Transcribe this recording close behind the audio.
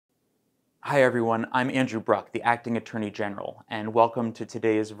Hi everyone, I'm Andrew Bruck, the Acting Attorney General, and welcome to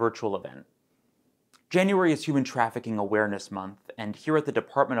today's virtual event. January is Human Trafficking Awareness Month, and here at the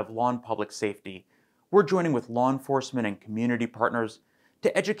Department of Law and Public Safety, we're joining with law enforcement and community partners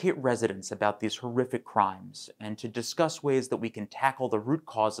to educate residents about these horrific crimes and to discuss ways that we can tackle the root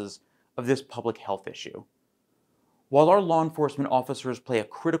causes of this public health issue. While our law enforcement officers play a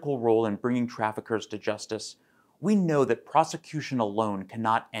critical role in bringing traffickers to justice, we know that prosecution alone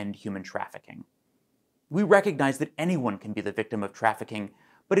cannot end human trafficking. We recognize that anyone can be the victim of trafficking,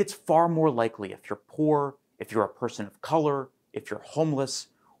 but it's far more likely if you're poor, if you're a person of color, if you're homeless,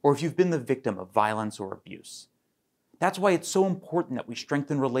 or if you've been the victim of violence or abuse. That's why it's so important that we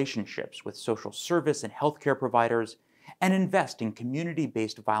strengthen relationships with social service and healthcare providers and invest in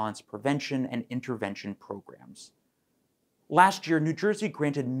community-based violence prevention and intervention programs. Last year, New Jersey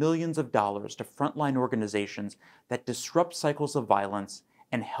granted millions of dollars to frontline organizations that disrupt cycles of violence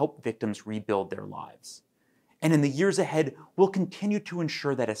and help victims rebuild their lives. And in the years ahead, we'll continue to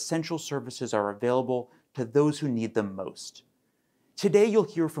ensure that essential services are available to those who need them most. Today, you'll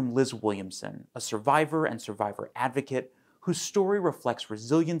hear from Liz Williamson, a survivor and survivor advocate whose story reflects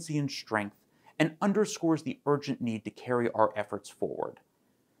resiliency and strength and underscores the urgent need to carry our efforts forward.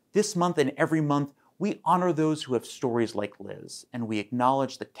 This month and every month, we honor those who have stories like Liz, and we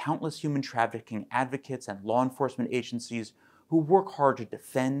acknowledge the countless human trafficking advocates and law enforcement agencies who work hard to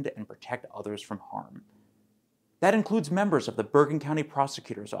defend and protect others from harm. That includes members of the Bergen County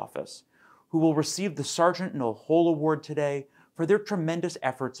Prosecutor's Office, who will receive the Sergeant No Hole Award today for their tremendous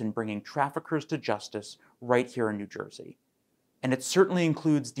efforts in bringing traffickers to justice right here in New Jersey. And it certainly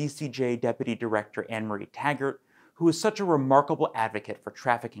includes DCJ Deputy Director Anne Marie Taggart, who is such a remarkable advocate for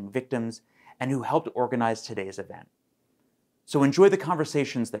trafficking victims and who helped organize today's event. So enjoy the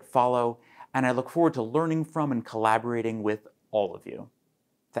conversations that follow, and I look forward to learning from and collaborating with all of you.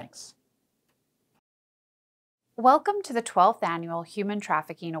 Thanks. Welcome to the 12th Annual Human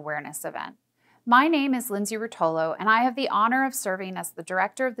Trafficking Awareness Event. My name is Lindsay Rotolo, and I have the honor of serving as the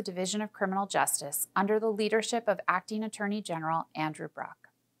Director of the Division of Criminal Justice under the leadership of Acting Attorney General Andrew Bruck.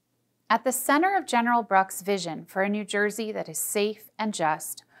 At the center of General Bruck's vision for a New Jersey that is safe and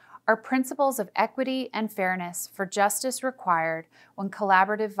just are principles of equity and fairness for justice required when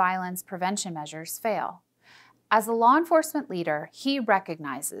collaborative violence prevention measures fail. As a law enforcement leader, he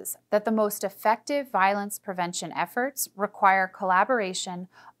recognizes that the most effective violence prevention efforts require collaboration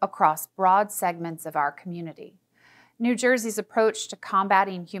across broad segments of our community. New Jersey's approach to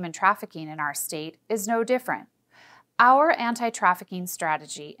combating human trafficking in our state is no different. Our anti-trafficking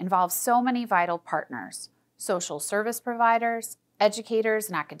strategy involves so many vital partners: social service providers, educators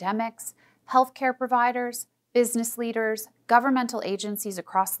and academics, healthcare providers, business leaders, governmental agencies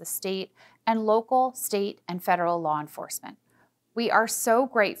across the state, and local, state, and federal law enforcement. We are so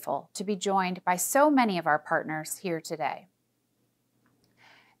grateful to be joined by so many of our partners here today.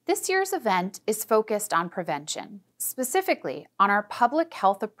 This year's event is focused on prevention, specifically on our public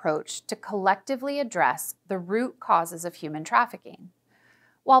health approach to collectively address the root causes of human trafficking.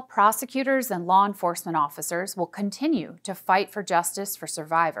 While prosecutors and law enforcement officers will continue to fight for justice for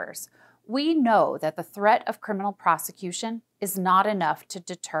survivors, we know that the threat of criminal prosecution is not enough to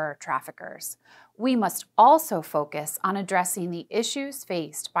deter traffickers. We must also focus on addressing the issues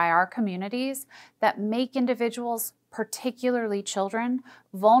faced by our communities that make individuals, particularly children,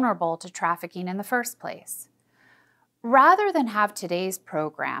 vulnerable to trafficking in the first place. Rather than have today's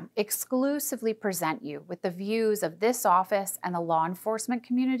program exclusively present you with the views of this office and the law enforcement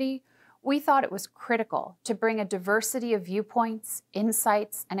community, we thought it was critical to bring a diversity of viewpoints,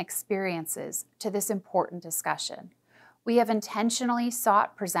 insights, and experiences to this important discussion. We have intentionally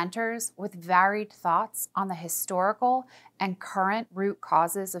sought presenters with varied thoughts on the historical and current root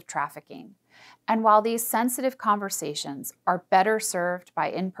causes of trafficking. And while these sensitive conversations are better served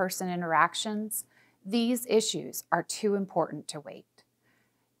by in-person interactions, these issues are too important to wait.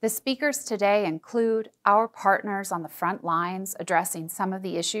 The speakers today include our partners on the front lines addressing some of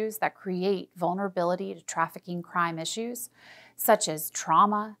the issues that create vulnerability to trafficking crime issues, such as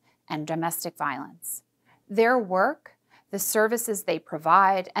trauma and domestic violence. Their work, the services they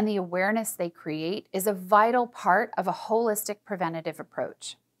provide, and the awareness they create is a vital part of a holistic preventative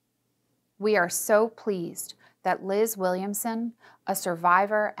approach. We are so pleased that Liz Williamson, a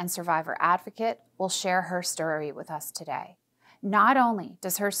survivor and survivor advocate, will share her story with us today. Not only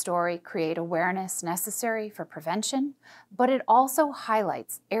does her story create awareness necessary for prevention, but it also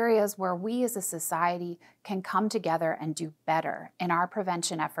highlights areas where we as a society can come together and do better in our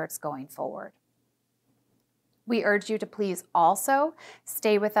prevention efforts going forward. We urge you to please also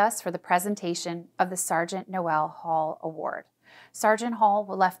stay with us for the presentation of the Sergeant Noel Hall Award. Sergeant Hall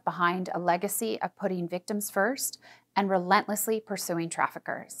left behind a legacy of putting victims first and relentlessly pursuing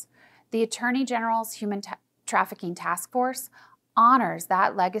traffickers. The Attorney General's Human Trafficking Task Force honors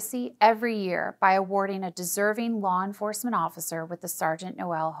that legacy every year by awarding a deserving law enforcement officer with the Sergeant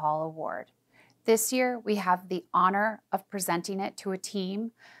Noel Hall Award. This year, we have the honor of presenting it to a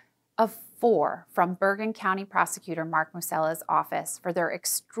team of 4 from Bergen County Prosecutor Mark Musella's office for their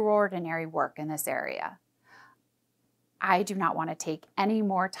extraordinary work in this area. I do not want to take any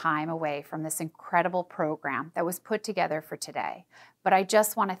more time away from this incredible program that was put together for today, but I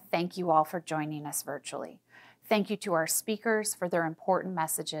just want to thank you all for joining us virtually. Thank you to our speakers for their important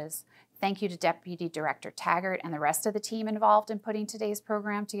messages. Thank you to Deputy Director Taggart and the rest of the team involved in putting today's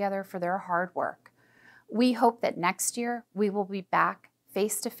program together for their hard work. We hope that next year we will be back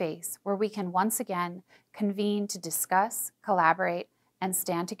face-to-face where we can once again convene to discuss, collaborate, and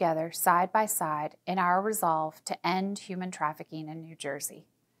stand together side by side in our resolve to end human trafficking in New Jersey.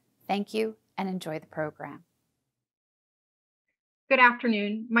 Thank you and enjoy the program. Good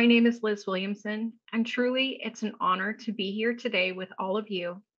afternoon. My name is Liz Williamson, and truly it's an honor to be here today with all of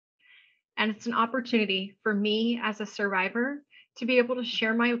you. And it's an opportunity for me as a survivor to be able to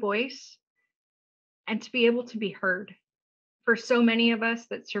share my voice and to be able to be heard. For so many of us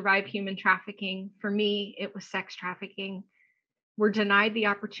that survive human trafficking, for me, it was sex trafficking. We're denied the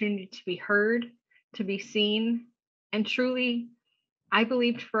opportunity to be heard, to be seen, and truly, I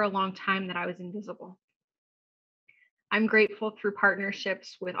believed for a long time that I was invisible. I'm grateful through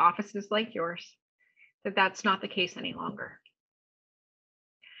partnerships with offices like yours that that's not the case any longer.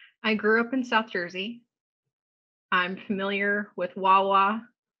 I grew up in South Jersey. I'm familiar with Wawa.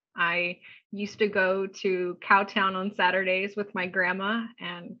 I used to go to Cowtown on Saturdays with my grandma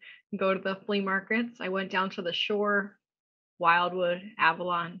and go to the flea markets. I went down to the shore, Wildwood,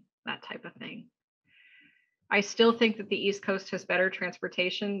 Avalon, that type of thing. I still think that the East Coast has better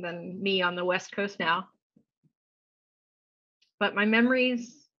transportation than me on the West Coast now. But my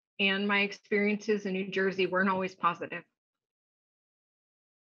memories and my experiences in New Jersey weren't always positive.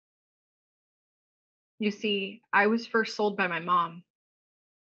 You see, I was first sold by my mom.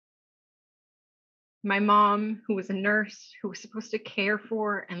 My mom, who was a nurse, who was supposed to care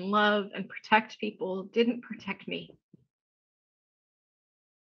for and love and protect people, didn't protect me.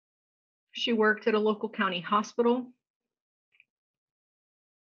 She worked at a local county hospital.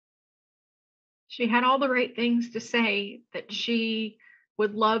 She had all the right things to say that she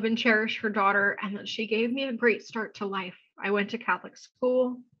would love and cherish her daughter and that she gave me a great start to life. I went to Catholic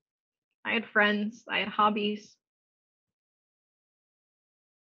school. I had friends. I had hobbies.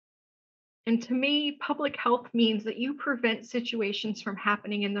 And to me, public health means that you prevent situations from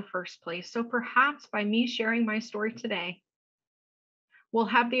happening in the first place. So perhaps by me sharing my story today, we'll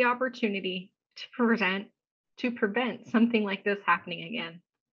have the opportunity to prevent something like this happening again.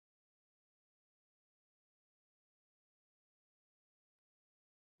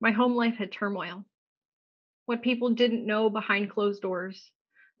 My home life had turmoil. What people didn't know behind closed doors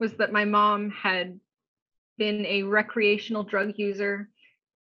was that my mom had been a recreational drug user.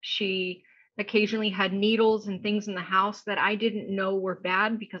 She occasionally had needles and things in the house that I didn't know were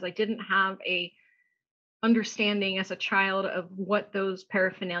bad because I didn't have a understanding as a child of what those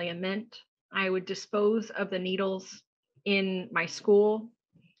paraphernalia meant. I would dispose of the needles in my school.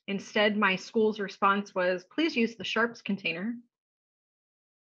 Instead, my school's response was, please use the sharps container.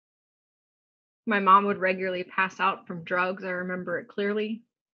 My mom would regularly pass out from drugs. I remember it clearly.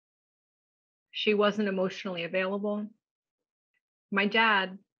 She wasn't emotionally available. My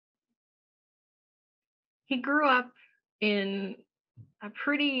dad, he grew up in a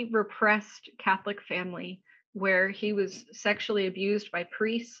pretty repressed Catholic family where he was sexually abused by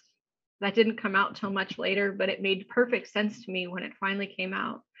priests. That didn't come out till much later, but it made perfect sense to me when it finally came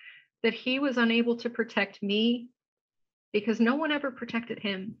out that he was unable to protect me because no one ever protected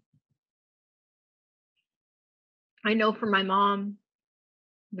him. I know from my mom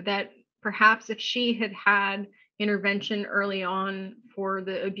that perhaps if she had had intervention early on for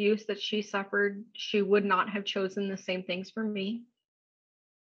the abuse that she suffered, she would not have chosen the same things for me.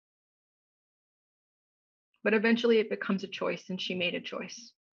 But eventually it becomes a choice, and she made a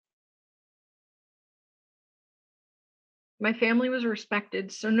choice. My family was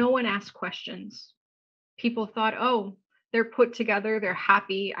respected, so no one asked questions. People thought, oh, they're put together, they're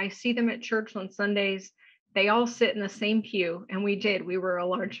happy. I see them at church on Sundays. They all sit in the same pew, and we did. We were a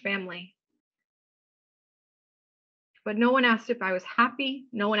large family. But no one asked if I was happy.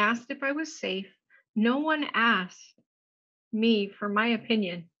 No one asked if I was safe. No one asked me for my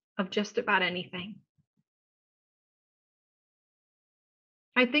opinion of just about anything.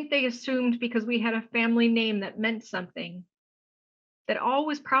 I think they assumed because we had a family name that meant something, that all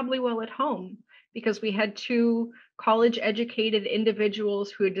was probably well at home because we had two college educated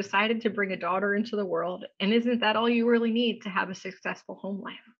individuals who had decided to bring a daughter into the world. And isn't that all you really need to have a successful home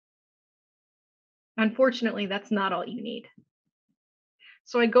life? Unfortunately, that's not all you need.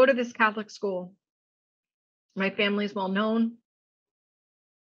 So I go to this Catholic school. My family's well known,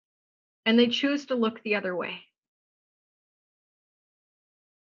 and they choose to look the other way.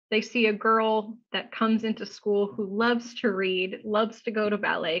 They see a girl that comes into school who loves to read, loves to go to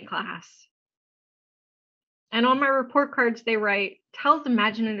ballet class. And on my report cards, they write, tells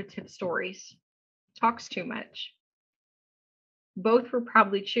imaginative stories, talks too much. Both were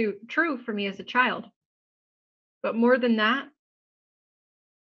probably true for me as a child. But more than that,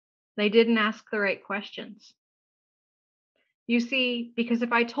 they didn't ask the right questions. You see, because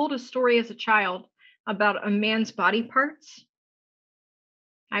if I told a story as a child about a man's body parts,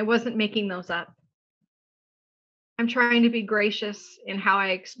 I wasn't making those up. I'm trying to be gracious in how I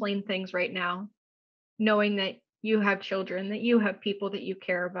explain things right now, knowing that you have children, that you have people that you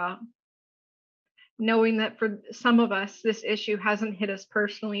care about, knowing that for some of us, this issue hasn't hit us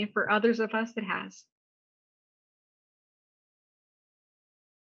personally, and for others of us, it has.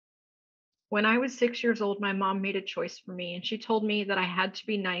 When I was 6 years old, my mom made a choice for me, and she told me that I had to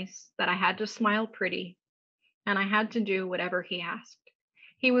be nice, that I had to smile pretty, and I had to do whatever he asked.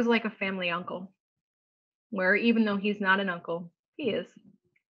 He was like a family uncle, where even though he's not an uncle, he is.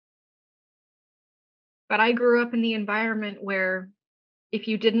 But I grew up in the environment where if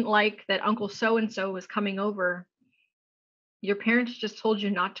you didn't like that Uncle so and so was coming over, your parents just told you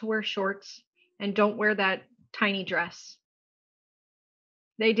not to wear shorts and don't wear that tiny dress.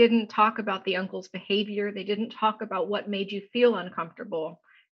 They didn't talk about the uncle's behavior. They didn't talk about what made you feel uncomfortable.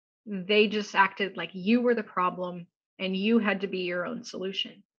 They just acted like you were the problem and you had to be your own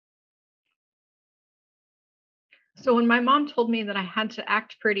solution. So when my mom told me that I had to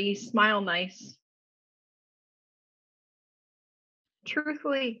act pretty, smile nice,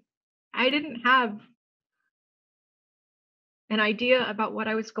 truthfully, I didn't have an idea about what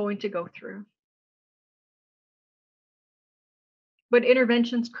I was going to go through. But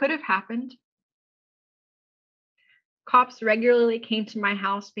interventions could have happened. Cops regularly came to my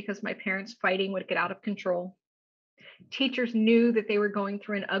house because my parents' fighting would get out of control. Teachers knew that they were going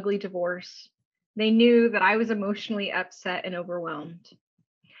through an ugly divorce. They knew that I was emotionally upset and overwhelmed.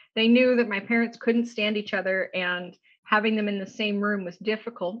 They knew that my parents couldn't stand each other and having them in the same room was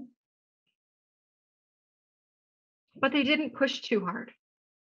difficult. But they didn't push too hard.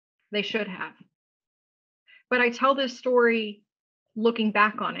 They should have. But I tell this story looking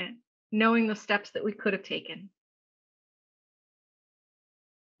back on it, knowing the steps that we could have taken.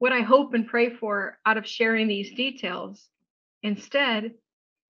 What I hope and pray for out of sharing these details instead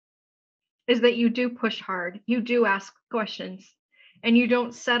is that you do push hard, you do ask questions, and you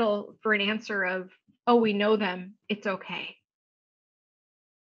don't settle for an answer of, oh, we know them, it's okay.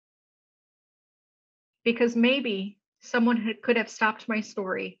 Because maybe someone could have stopped my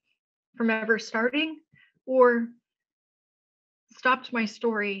story from ever starting or stopped my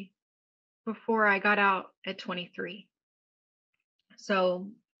story before I got out at 23. So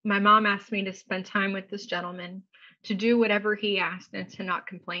my mom asked me to spend time with this gentleman, to do whatever he asked and to not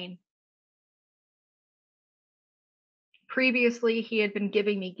complain. Previously, he had been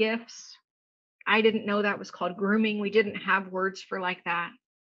giving me gifts. I didn't know that was called grooming. We didn't have words for like that.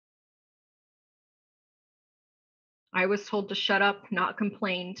 I was told to shut up, not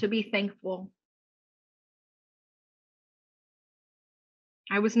complain, to be thankful.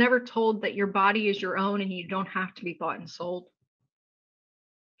 I was never told that your body is your own and you don't have to be bought and sold.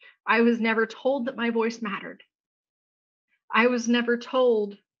 I was never told that my voice mattered. I was never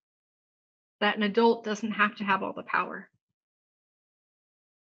told that an adult doesn't have to have all the power.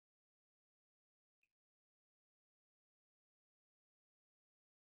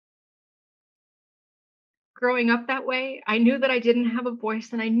 Growing up that way, I knew that I didn't have a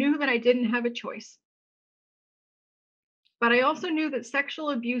voice and I knew that I didn't have a choice. But I also knew that sexual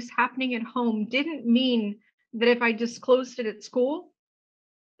abuse happening at home didn't mean that if I disclosed it at school,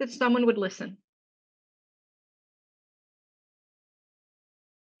 that someone would listen.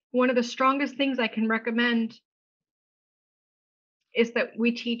 One of the strongest things I can recommend is that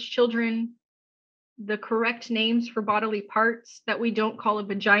we teach children the correct names for bodily parts, that we don't call a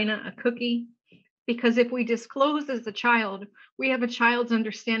vagina a cookie. Because if we disclose as a child, we have a child's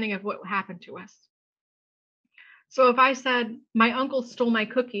understanding of what happened to us. So if I said, my uncle stole my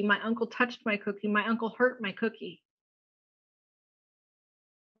cookie, my uncle touched my cookie, my uncle hurt my cookie,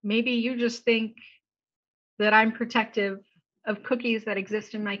 maybe you just think that I'm protective of cookies that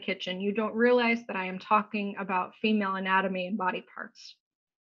exist in my kitchen, you don't realize that I am talking about female anatomy and body parts.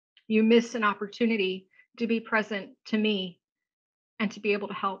 You miss an opportunity to be present to me and to be able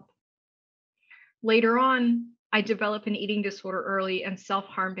to help. Later on, I develop an eating disorder early and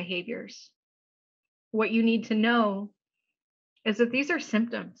self-harm behaviors. What you need to know is that these are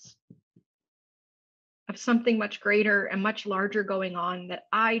symptoms of something much greater and much larger going on that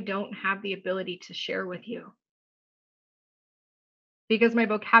I don't have the ability to share with you. Because my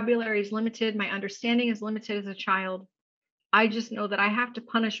vocabulary is limited, my understanding is limited as a child. I just know that I have to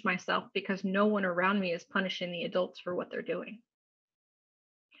punish myself because no one around me is punishing the adults for what they're doing.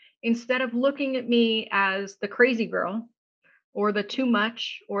 Instead of looking at me as the crazy girl or the too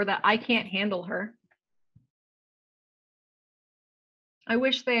much or the I can't handle her, I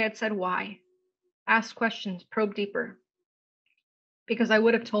wish they had said why. Ask questions, probe deeper, because I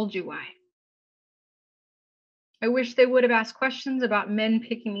would have told you why. I wish they would have asked questions about men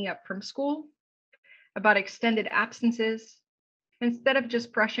picking me up from school, about extended absences, instead of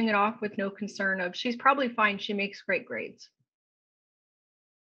just brushing it off with no concern of she's probably fine, she makes great grades.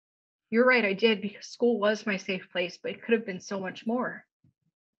 You're right, I did, because school was my safe place, but it could have been so much more.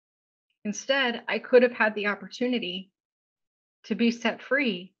 Instead, I could have had the opportunity to be set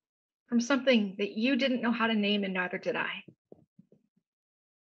free from something that you didn't know how to name, and neither did I.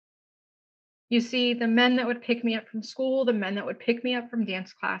 You see, the men that would pick me up from school, the men that would pick me up from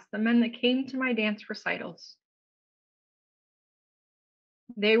dance class, the men that came to my dance recitals,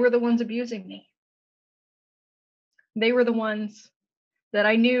 they were the ones abusing me. They were the ones that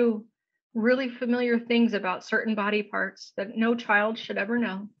I knew really familiar things about certain body parts that no child should ever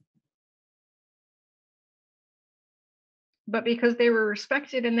know. But because they were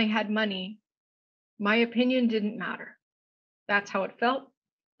respected and they had money, my opinion didn't matter. That's how it felt.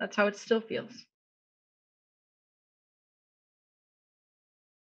 That's how it still feels.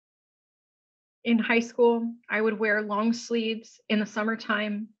 In high school, I would wear long sleeves in the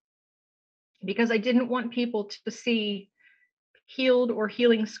summertime because I didn't want people to see healed or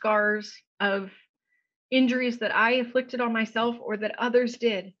healing scars of injuries that I inflicted on myself or that others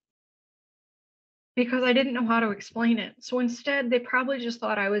did, because I didn't know how to explain it. So instead, they probably just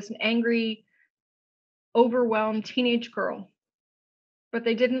thought I was an angry, overwhelmed teenage girl, but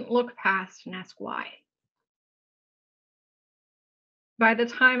they didn't look past and ask why. By the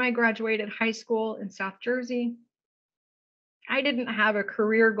time I graduated high school in South Jersey, I didn't have a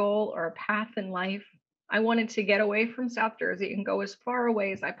career goal or a path in life. I wanted to get away from South Jersey and go as far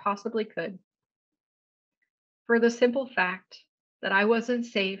away as I possibly could, for the simple fact that I wasn't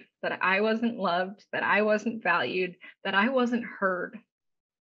safe, that I wasn't loved, that I wasn't valued, that I wasn't heard.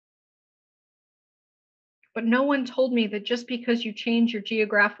 But no one told me that just because you change your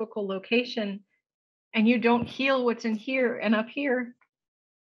geographical location and you don't heal what's in here and up here,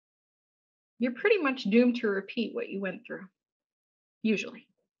 you're pretty much doomed to repeat what you went through, usually.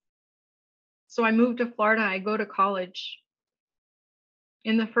 So I moved to Florida, I go to college.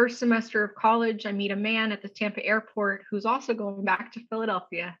 In the first semester of college, I meet a man at the Tampa airport who's also going back to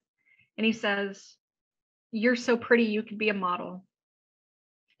Philadelphia. And he says, "You're so pretty, you could be a model.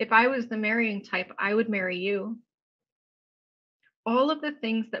 If I was the marrying type, I would marry you." All of the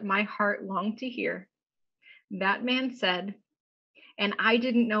things that my heart longed to hear, that man said, and I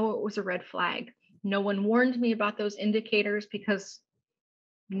didn't know it was a red flag. No one warned me about those indicators because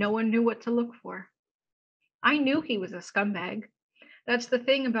no one knew what to look for. I knew he was a scumbag. That's the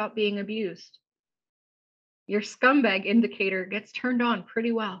thing about being abused. Your scumbag indicator gets turned on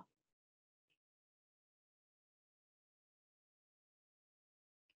pretty well.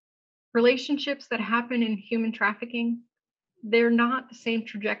 Relationships that happen in human trafficking, they're not the same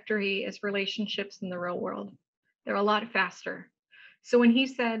trajectory as relationships in the real world. They're a lot faster. So when he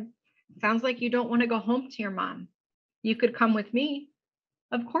said, "Sounds like you don't want to go home to your mom, you could come with me,"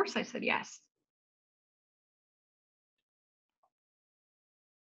 of course I said yes.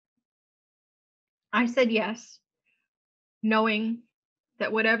 I said yes, knowing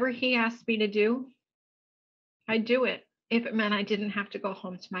that whatever he asked me to do, I'd do it if it meant I didn't have to go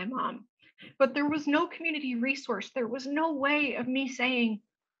home to my mom. But there was no community resource. There was no way of me saying,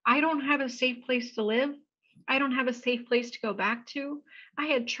 I don't have a safe place to live. I don't have a safe place to go back to. I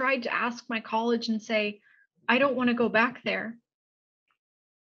had tried to ask my college and say, I don't want to go back there.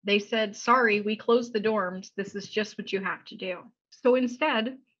 They said, sorry, we closed the dorms. This is just what you have to do. So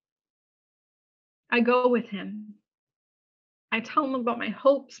instead, I go with him. I tell him about my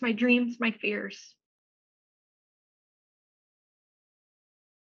hopes, my dreams, my fears.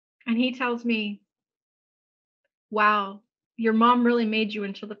 And he tells me, wow, your mom really made you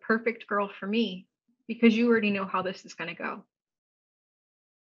into the perfect girl for me because you already know how this is going to go.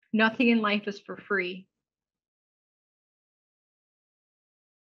 Nothing in life is for free.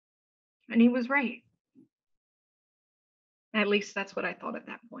 And he was right. At least that's what I thought at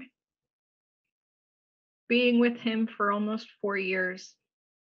that point. Being with him for almost 4 years,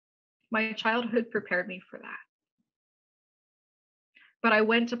 my childhood prepared me for that. But I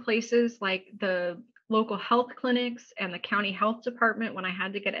went to places like the local health clinics and the county health department when I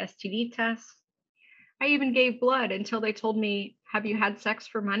had to get STD tests. I even gave blood until they told me, "Have you had sex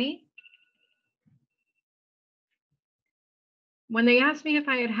for money?" When they asked me if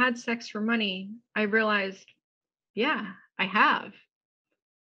I had had sex for money, I realized, yeah, I have.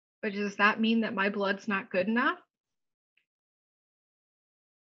 But does that mean that my blood's not good enough?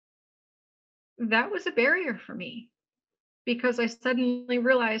 That was a barrier for me because I suddenly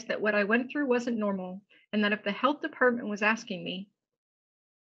realized that what I went through wasn't normal, and that if the health department was asking me,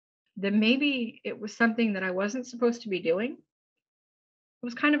 then maybe it was something that I wasn't supposed to be doing. It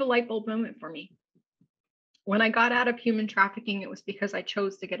was kind of a light bulb moment for me. When I got out of human trafficking, it was because I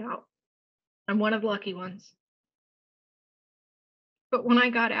chose to get out. I'm one of the lucky ones. But when I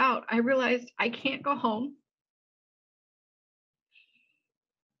got out, I realized I can't go home.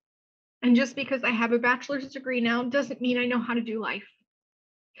 And just because I have a bachelor's degree now doesn't mean I know how to do life.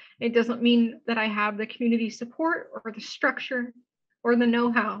 It doesn't mean that I have the community support or the structure or the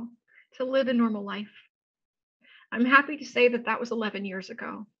know how to live a normal life. I'm happy to say that that was 11 years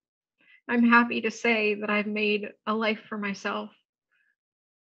ago. I'm happy to say that I've made a life for myself,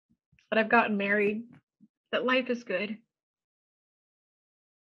 that I've gotten married, that life is good.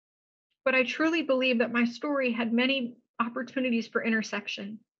 But I truly believe that my story had many opportunities for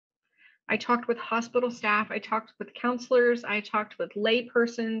intersection. I talked with hospital staff, I talked with counselors, I talked with lay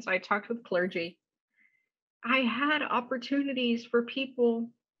persons, I talked with clergy. I had opportunities for people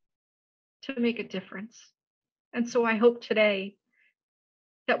to make a difference. And so I hope today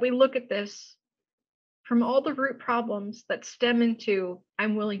that we look at this from all the root problems that stem into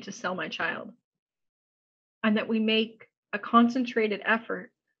I'm willing to sell my child, and that we make a concentrated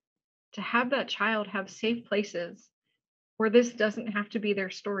effort to have that child have safe places where this doesn't have to be their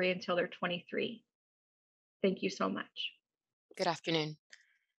story until they're 23. Thank you so much. Good afternoon.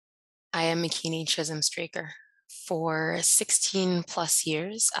 I am Makini Chisholm Straker. For 16 plus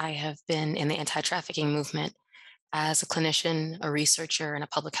years, I have been in the anti trafficking movement as a clinician, a researcher, and a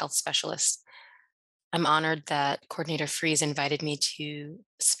public health specialist. I'm honored that Coordinator Freeze invited me to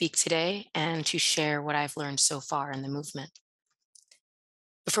speak today and to share what I've learned so far in the movement.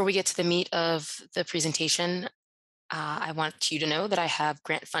 Before we get to the meat of the presentation, I want you to know that I have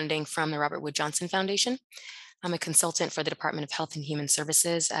grant funding from the Robert Wood Johnson Foundation. I'm a consultant for the Department of Health and Human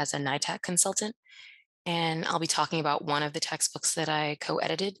Services as a NITAC consultant, and I'll be talking about one of the textbooks that I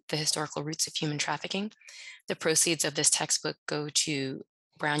co-edited, The Historical Roots of Human Trafficking. The proceeds of this textbook go to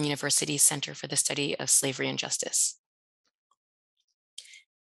Brown University's Center for the Study of Slavery and Justice.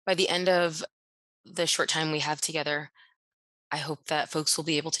 By the end of the short time we have together, I hope that folks will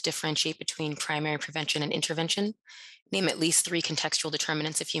be able to differentiate between primary prevention and intervention, name at least 3 contextual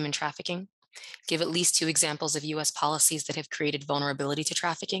determinants of human trafficking, give at least 2 examples of US policies that have created vulnerability to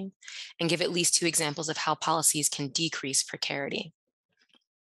trafficking, and give at least 2 examples of how policies can decrease precarity.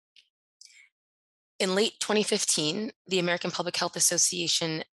 In late 2015, the American Public Health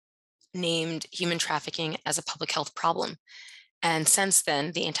Association named human trafficking as a public health problem. And since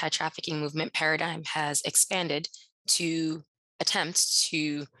then, the anti-trafficking movement paradigm has expanded to attempt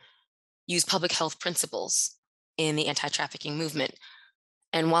to use public health principles in the anti-trafficking movement.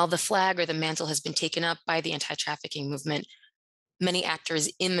 And while the flag or the mantle has been taken up by the anti-trafficking movement, many actors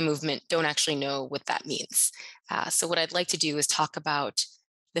in the movement don't actually know what that means. So what I'd like to do is talk about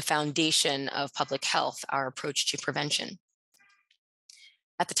the foundation of public health, our approach to prevention.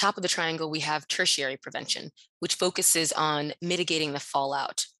 At the top of the triangle, we have tertiary prevention, which focuses on mitigating the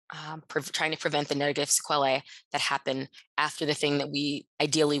fallout, trying to prevent the negative sequelae that happen after the thing that we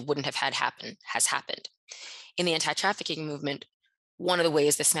ideally wouldn't have had happen has happened. In the anti-trafficking movement, one of the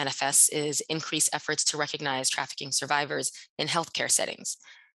ways this manifests is increased efforts to recognize trafficking survivors in healthcare settings.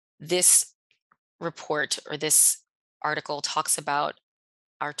 This report or this article talks about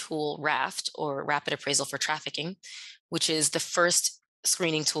our tool RAFT, or Rapid Appraisal for Trafficking, which is the first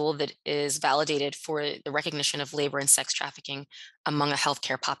screening tool that is validated for the recognition of labor and sex trafficking among a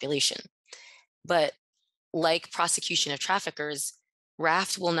healthcare population. But like prosecution of traffickers,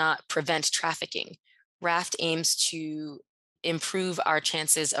 RAFT will not prevent trafficking. RAFT aims to improve our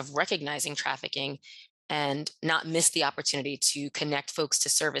chances of recognizing trafficking and not miss the opportunity to connect folks to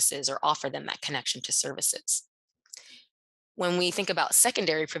services or offer them that connection to services. When we think about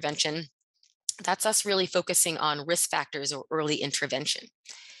secondary prevention, that's us really focusing on risk factors or early intervention.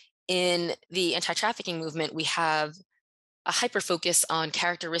 In the anti-trafficking movement, we have a hyper focus on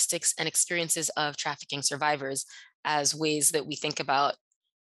characteristics and experiences of trafficking survivors as ways that we think about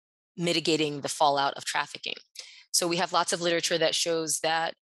mitigating the fallout of trafficking. So we have lots of literature that shows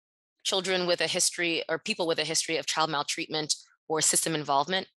that children with a history or people with a history of child maltreatment or system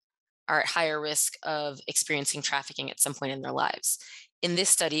involvement are at higher risk of experiencing trafficking at some point in their lives. In this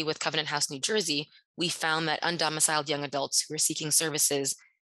study with Covenant House, New Jersey, we found that undomiciled young adults who were seeking services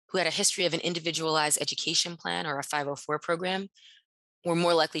who had a history of an individualized education plan or a 504 program were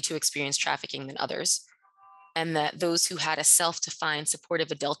more likely to experience trafficking than others, and that those who had a self-defined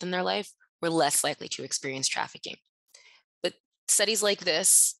supportive adult in their life were less likely to experience trafficking. But studies like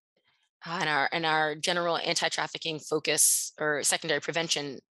this and our general anti-trafficking focus or secondary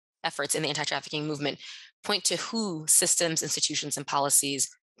prevention efforts in the anti-trafficking movement point to who systems, institutions, and policies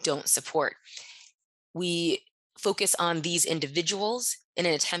don't support. We focus on these individuals in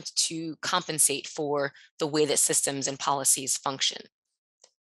an attempt to compensate for the way that systems and policies function.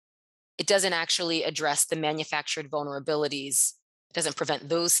 It doesn't actually address the manufactured vulnerabilities. It doesn't prevent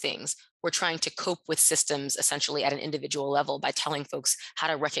those things. We're trying to cope with systems essentially at an individual level by telling folks how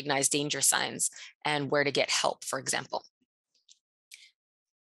to recognize danger signs and where to get help, for example.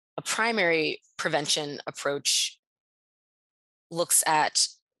 A primary prevention approach looks at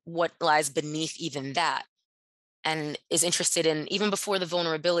what lies beneath even that and is interested in, even before the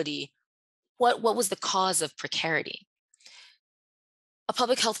vulnerability, what was the cause of precarity? A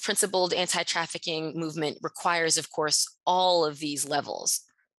public health principled anti-trafficking movement requires, of course, all of these levels: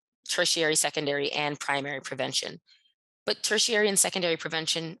 tertiary, secondary, and primary prevention. But tertiary and secondary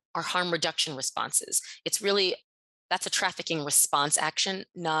prevention are harm reduction responses. That's a trafficking response action,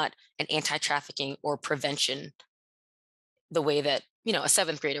 not an anti-trafficking or prevention, the way that, a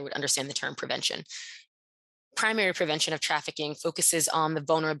seventh grader would understand the term prevention. Primary prevention of trafficking focuses on the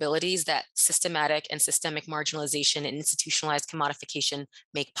vulnerabilities that systematic and systemic marginalization and institutionalized commodification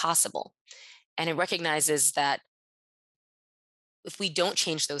make possible. And it recognizes that if we don't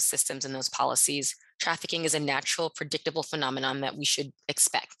change those systems and those policies, trafficking is a natural, predictable phenomenon that we should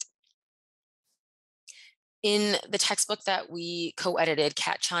expect. In the textbook that we co-edited,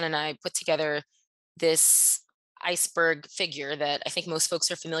 Kat Chan and I put together this iceberg figure that I think most folks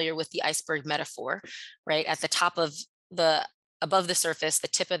are familiar with, the iceberg metaphor, right? At the top of above the surface, the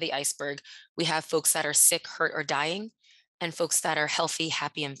tip of the iceberg, we have folks that are sick, hurt, or dying, and folks that are healthy,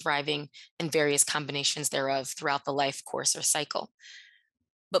 happy, and thriving, and various combinations thereof throughout the life course or cycle.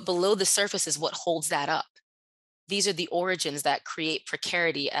 But below the surface is what holds that up. These are the origins that create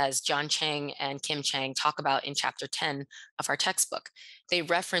precarity, as John Chang and Kim Chang talk about in chapter 10 of our textbook. They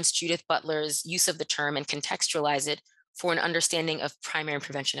reference Judith Butler's use of the term and contextualize it for an understanding of primary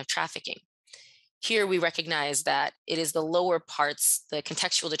prevention of trafficking. Here we recognize that it is the lower parts, the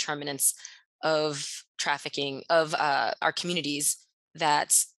contextual determinants of trafficking, of our communities,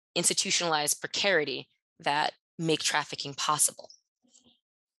 that institutionalize precarity, that make trafficking possible.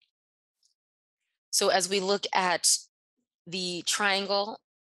 So as we look at the triangle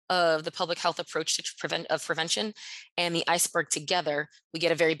of the public health approach to prevention and the iceberg together, we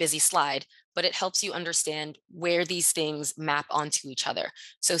get a very busy slide, but it helps you understand where these things map onto each other.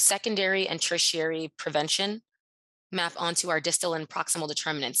 So secondary and tertiary prevention map onto our distal and proximal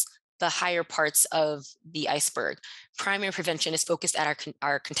determinants, the higher parts of the iceberg. Primary prevention is focused at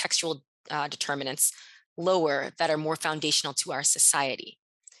our contextual determinants, lower, that are more foundational to our society.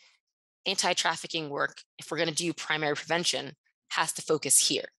 Anti-trafficking work, if we're going to do primary prevention, has to focus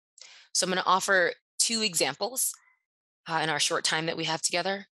here. So I'm going to offer two examples in our short time that we have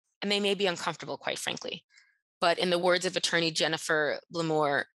together, and they may be uncomfortable, quite frankly. But in the words of attorney Jennifer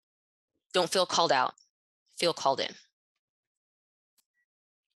Blamour, don't feel called out, feel called in.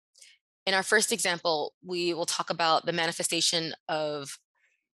 In our first example, we will talk about the manifestation of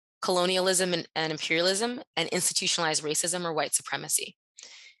colonialism and imperialism and institutionalized racism or white supremacy.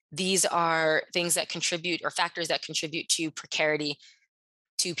 These are things that contribute, or factors that contribute to precarity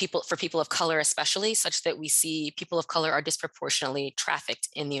for people of color especially, such that we see people of color are disproportionately trafficked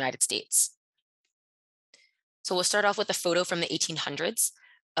in the United States. So we'll start off with a photo from the 1800s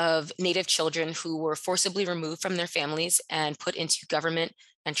of Native children who were forcibly removed from their families and put into government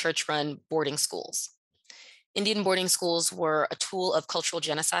and church-run boarding schools. Indian boarding schools were a tool of cultural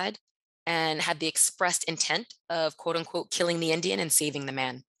genocide and had the expressed intent of, quote unquote, killing the Indian and saving the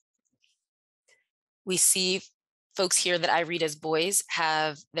man. We see folks here that I read as boys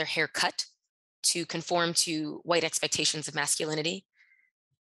have their hair cut to conform to white expectations of masculinity.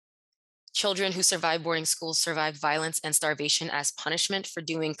 Children who survive boarding schools survive violence and starvation as punishment for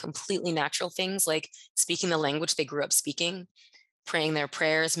doing completely natural things like speaking the language they grew up speaking, praying their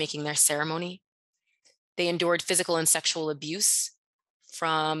prayers, making their ceremony. They endured physical and sexual abuse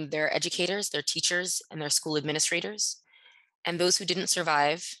from their educators, their teachers, and their school administrators. And those who didn't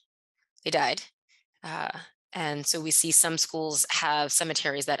survive, they died. Uh, and so we see some schools have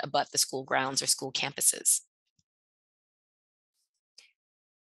cemeteries that abut the school grounds or school campuses.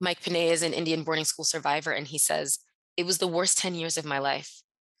 Mike Panay is an Indian boarding school survivor, and he says, "It was the worst 10 years of my life.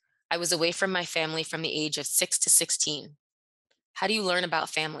 I was away from my family from the age of 6 to 16. How do you learn about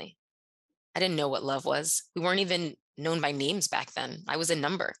family? I didn't know what love was. We weren't even known by names back then. I was a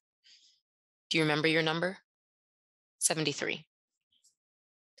number. Do you remember your number? 73.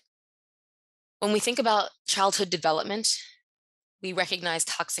 When we think about childhood development, we recognize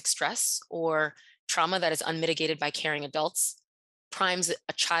toxic stress or trauma that is unmitigated by caring adults primes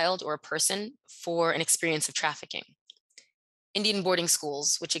a child or a person for an experience of trafficking. Indian boarding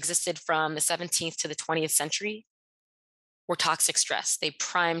schools, which existed from the 17th to the 20th century, were toxic stress. They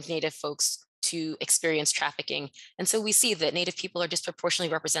primed Native folks to experience trafficking. And so we see that Native people are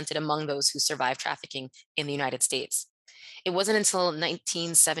disproportionately represented among those who survived trafficking in the United States. It wasn't until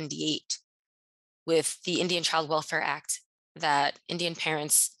 1978, with the Indian Child Welfare Act, that Indian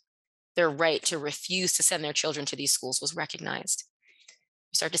parents, their right to refuse to send their children to these schools was recognized.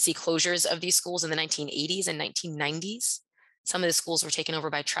 We start to see closures of these schools in the 1980s and 1990s. Some of the schools were taken over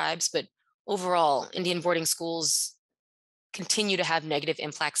by tribes, but overall, Indian boarding schools continue to have negative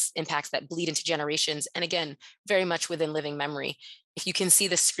impacts that bleed into generations, and again, very much within living memory. If you can see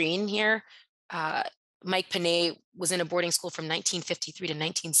the screen here, Mike Panay was in a boarding school from 1953 to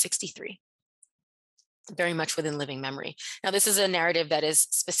 1963. Very much within living memory. Now, this is a narrative that is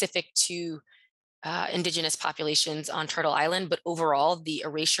specific to Indigenous populations on Turtle Island, but overall, the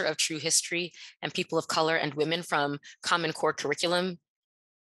erasure of true history and people of color and women from Common Core curriculum.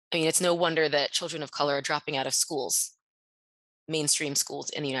 I mean, it's no wonder that children of color are dropping out of schools, mainstream schools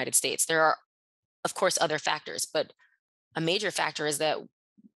in the United States. There are, of course, other factors, but a major factor is that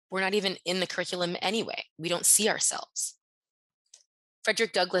we're not even in the curriculum anyway. We don't see ourselves.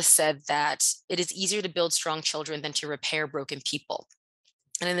 Frederick Douglass said that it is easier to build strong children than to repair broken people.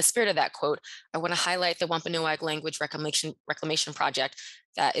 And in the spirit of that quote, I want to highlight the Wampanoag Language Reclamation Project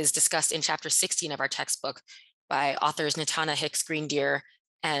that is discussed in chapter 16 of our textbook by authors Natana Hicks Greendeer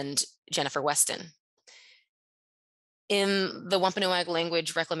and Jennifer Weston. In the Wampanoag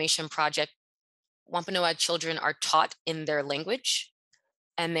Language Reclamation Project, Wampanoag children are taught in their language,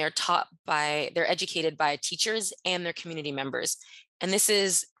 and they're educated by teachers and their community members. And this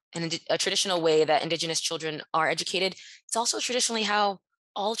is a traditional way that Indigenous children are educated. It's also traditionally how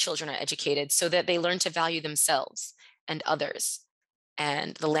all children are educated, so that they learn to value themselves and others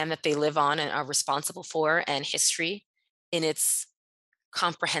and the land that they live on and are responsible for, and history in its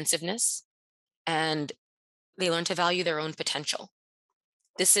comprehensiveness, and they learn to value their own potential.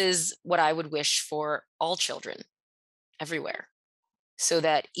 This is what I would wish for all children everywhere, so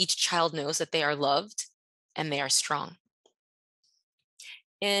that each child knows that they are loved and they are strong.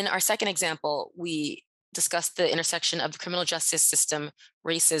 In our second example, we discussed the intersection of the criminal justice system,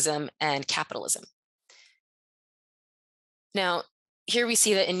 racism, and capitalism. Now, here we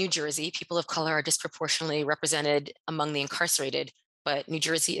see that in New Jersey, people of color are disproportionately represented among the incarcerated, but New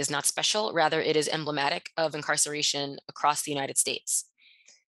Jersey is not special. Rather, it is emblematic of incarceration across the United States.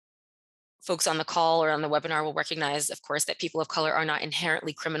 Folks on the call or on the webinar will recognize, of course, that people of color are not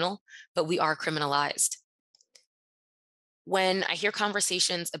inherently criminal, but we are criminalized. When I hear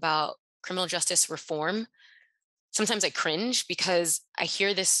conversations about criminal justice reform, sometimes I cringe, because I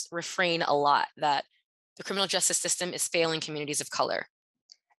hear this refrain a lot, that the criminal justice system is failing communities of color.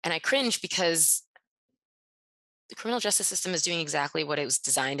 And I cringe because the criminal justice system is doing exactly what it was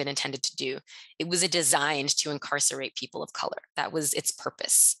designed and intended to do. It was designed to incarcerate people of color. That was its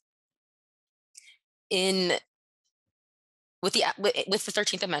purpose. With the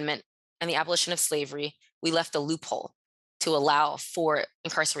 13th Amendment and the abolition of slavery, we left a loophole to allow for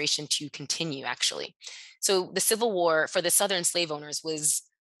incarceration to continue, actually. So the Civil War for the Southern slave owners was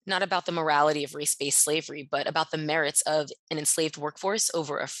not about the morality of race-based slavery, but about the merits of an enslaved workforce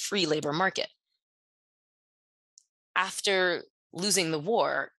over a free labor market. After losing the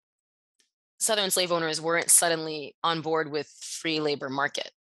war, Southern slave owners weren't suddenly on board with free labor market.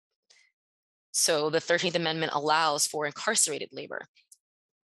 So the 13th Amendment allows for incarcerated labor.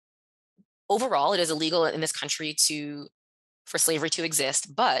 Overall, it is illegal in this country for slavery to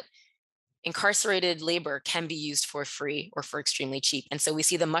exist, but incarcerated labor can be used for free or for extremely cheap. And so we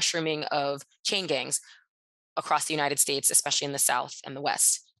see the mushrooming of chain gangs across the United States, especially in the South and the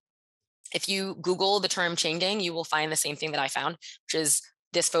West. If you Google the term chain gang, you will find the same thing that I found, which is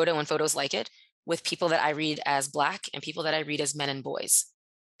this photo and photos like it. with people that I read as Black and people that I read as men and boys.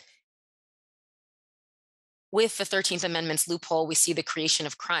 With the 13th Amendment's loophole, we see the creation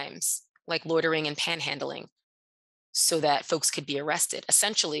of crimes like loitering and panhandling so that folks could be arrested.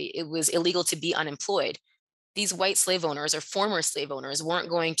 Essentially, it was illegal to be unemployed. These white slave owners or former slave owners weren't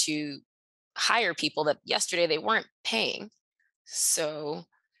going to hire people that yesterday they weren't paying. So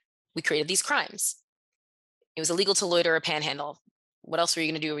we created these crimes. It was illegal to loiter or panhandle. What else are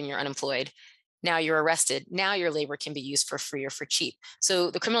you going to do when you're unemployed? Now you're arrested. Now your labor can be used for free or for cheap. So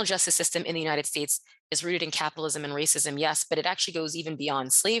the criminal justice system in the United States is rooted in capitalism and racism, yes, but it actually goes even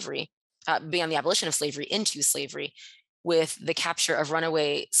beyond slavery, beyond the abolition of slavery into slavery, with the capture of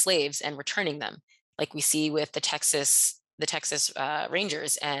runaway slaves and returning them, like we see with the Texas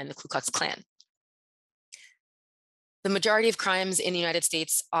Rangers and the Ku Klux Klan. The majority of crimes in the United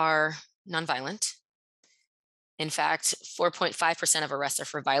States are nonviolent. In fact, 4.5% of arrests are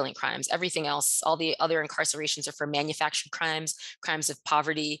for violent crimes. Everything else, all the other incarcerations are for manufactured crimes, crimes of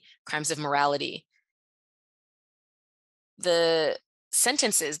poverty, crimes of morality. The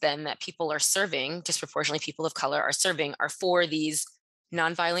sentences then that people are serving, disproportionately people of color are serving, are for these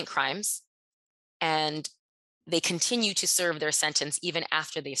nonviolent crimes. And they continue to serve their sentence even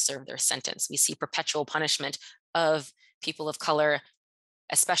after they've served their sentence. We see perpetual punishment of people of color,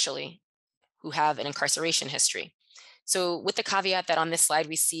 especially who have an incarceration history. So with the caveat that on this slide,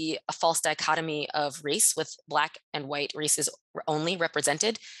 we see a false dichotomy of race with Black and white races only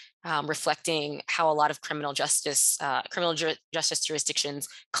represented, reflecting how a lot of criminal justice jurisdictions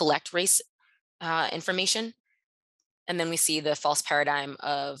collect race information. And then we see the false paradigm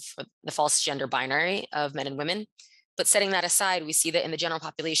of the false gender binary of men and women. But setting that aside, we see that in the general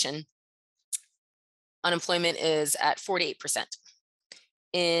population, unemployment is at 48%.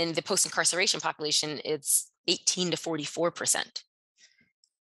 In the post-incarceration population, it's 18 to 44%.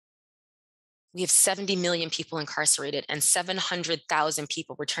 We have 70 million people incarcerated and 700,000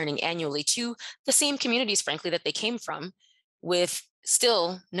 people returning annually to the same communities, frankly, that they came from, with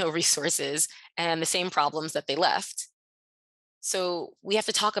still no resources and the same problems that they left. So we have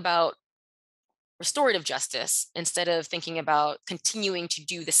to talk about restorative justice instead of thinking about continuing to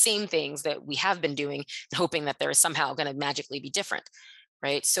do the same things that we have been doing and hoping that they're somehow going to magically be different,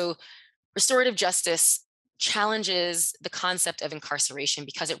 right? So restorative justice challenges the concept of incarceration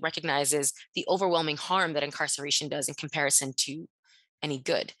because it recognizes the overwhelming harm that incarceration does in comparison to any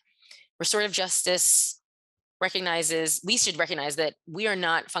good. Restorative justice we should recognize that we are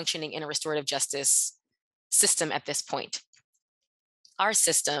not functioning in a restorative justice system at this point. Our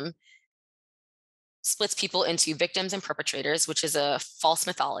system splits people into victims and perpetrators, which is a false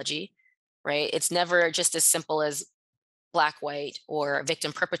mythology, right? It's never just as simple as Black, white, or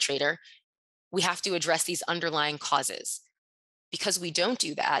victim perpetrator. We have to address these underlying causes. Because we don't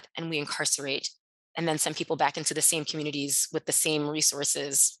do that and we incarcerate and then send people back into the same communities with the same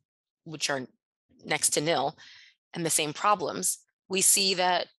resources, which are next to nil, and the same problems, we see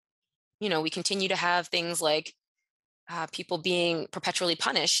that, we continue to have things like people being perpetually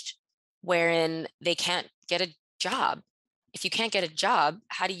punished wherein they can't get a job. If you can't get a job,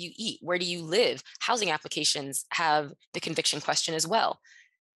 how do you eat? Where do you live? Housing applications have the conviction question as well.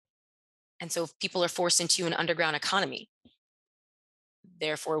 And so people are forced into an underground economy.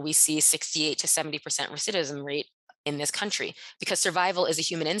 Therefore, we see 68 to 70% recidivism rate in this country because survival is a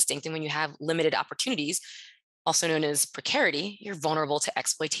human instinct. And when you have limited opportunities, also known as precarity, you're vulnerable to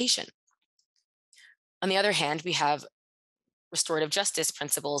exploitation. On the other hand, we have restorative justice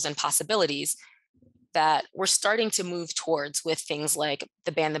principles and possibilities that we're starting to move towards with things like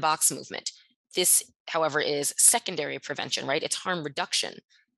the ban the box movement. This, however, is secondary prevention, right? It's harm reduction.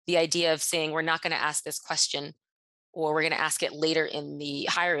 The idea of saying we're not going to ask this question or we're going to ask it later in the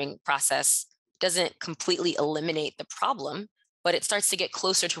hiring process doesn't completely eliminate the problem, but it starts to get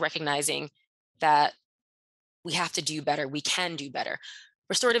closer to recognizing that we have to do better. We can do better.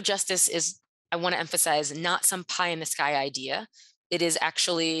 Restorative justice is, I want to emphasize, not some pie in the sky idea. It is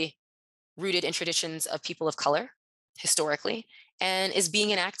actually rooted in traditions of people of color historically and is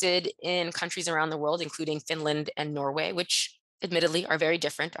being enacted in countries around the world, including Finland and Norway, which admittedly are very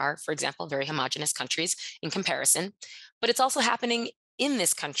different, are, for example, very homogenous countries in comparison. But it's also happening in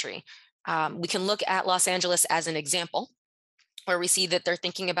this country. We can look at Los Angeles as an example, where we see that they're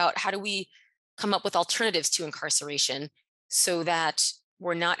thinking about how do we come up with alternatives to incarceration so that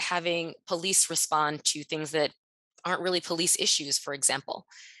we're not having police respond to things that aren't really police issues, for example.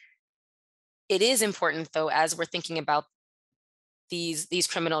 It is important, though, as we're thinking about these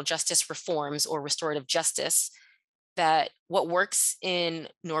criminal justice reforms or restorative justice, that what works in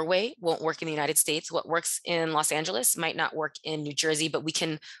Norway won't work in the United States. What works in Los Angeles might not work in New Jersey, but we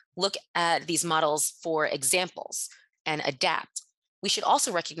can look at these models for examples and adapt. We should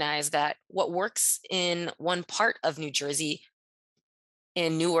also recognize that what works in one part of New Jersey,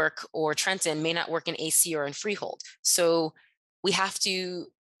 in Newark or Trenton, may not work in AC or in Freehold. So we have to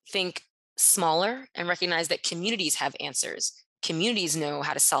think smaller and recognize that communities have answers. Communities know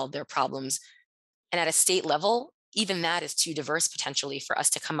how to solve their problems. And at a state level, even that is too diverse potentially for us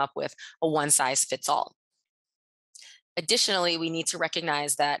to come up with a one size fits all. Additionally, we need to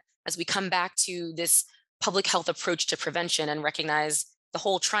recognize that as we come back to this public health approach to prevention and recognize the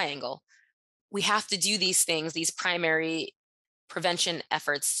whole triangle, we have to do these things, these primary prevention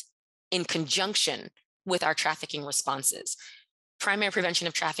efforts, in conjunction with our trafficking responses. Primary prevention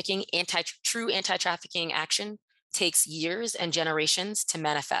of trafficking, true anti-trafficking action takes years and generations to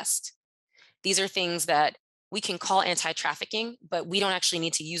manifest. These are things that we can call anti-trafficking, but we don't actually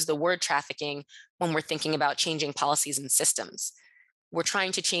need to use the word trafficking when we're thinking about changing policies and systems. We're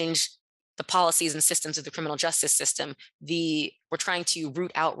trying to change the policies and systems of the criminal justice system. We're trying to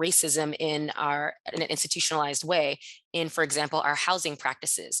root out racism in an institutionalized way in, for example, our housing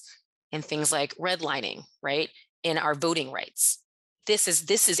practices and things like redlining, right? In our voting rights. This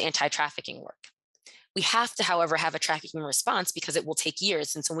is anti-trafficking work. We have to, however, have a trafficking response because it will take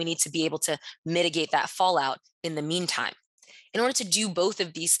years. And so we need to be able to mitigate that fallout in the meantime. In order to do both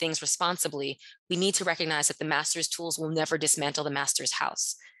of these things responsibly, we need to recognize that the master's tools will never dismantle the master's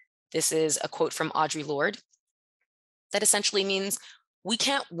house. This is a quote from Audre Lorde that essentially means we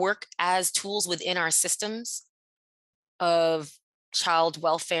can't work as tools within our systems of child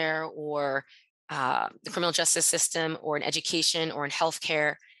welfare or the criminal justice system or in education or in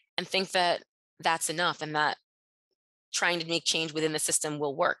healthcare and think that that's enough and that trying to make change within the system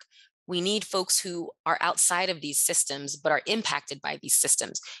will work. We need folks who are outside of these systems but are impacted by these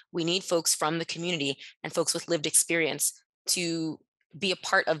systems. We need folks from the community and folks with lived experience to be a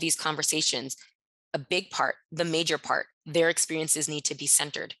part of these conversations. A big part, the major part, their experiences need to be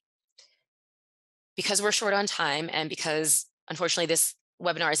centered. Because we're short on time and because unfortunately this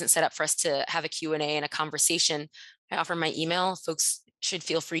webinar isn't set up for us to have a Q&A and a conversation, I offer my email. Folks should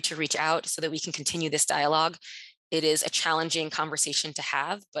feel free to reach out so that we can continue this dialogue. It is a challenging conversation to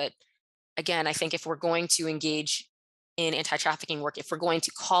have, but again, I think if we're going to engage in anti-trafficking work, if we're going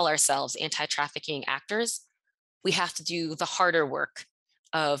to call ourselves anti-trafficking actors, we have to do the harder work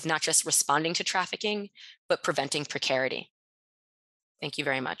of not just responding to trafficking, but preventing precarity. Thank you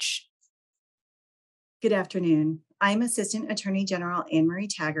very much. Good afternoon. I'm Assistant Attorney General Anne Marie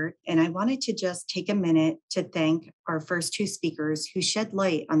Taggart, and I wanted to just take a minute to thank our first two speakers who shed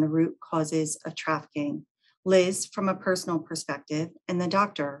light on the root causes of trafficking, Liz from a personal perspective and the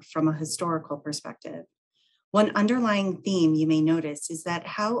doctor from a historical perspective. One underlying theme you may notice is that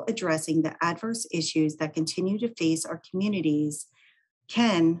how addressing the adverse issues that continue to face our communities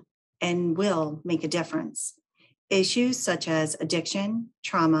can and will make a difference. Issues such as addiction,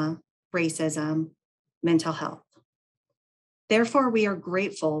 trauma, racism, mental health. Therefore, we are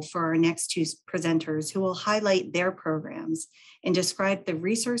grateful for our next two presenters who will highlight their programs and describe the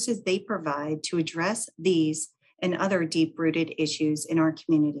resources they provide to address these and other deep-rooted issues in our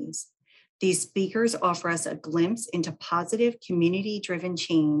communities. These speakers offer us a glimpse into positive community-driven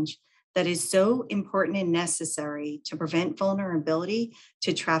change that is so important and necessary to prevent vulnerability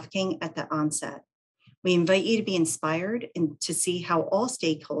to trafficking at the onset. We invite you to be inspired and to see how all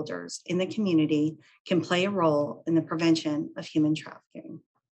stakeholders in the community can play a role in the prevention of human trafficking.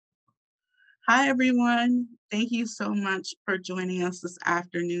 Hi, everyone. Thank you so much for joining us this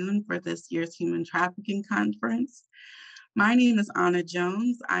afternoon for this year's Human Trafficking Conference. My name is Anna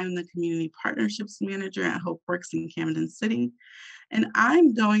Jones. I'm the Community Partnerships Manager at HopeWorks in Camden City, and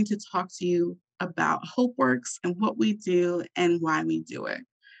I'm going to talk to you about HopeWorks and what we do and why we do it.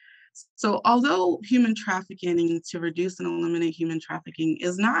 So although human trafficking, to reduce and eliminate human trafficking,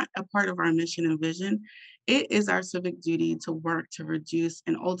 is not a part of our mission and vision, it is our civic duty to work to reduce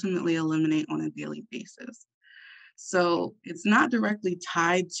and ultimately eliminate on a daily basis. So it's not directly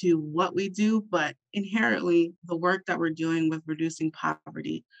tied to what we do, but inherently the work that we're doing with reducing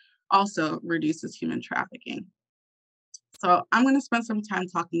poverty also reduces human trafficking. So I'm going to spend some time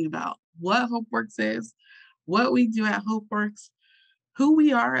talking about what HopeWorks is, what we do at HopeWorks, who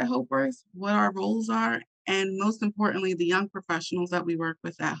we are at HopeWorks, what our roles are, and most importantly, the young professionals that we work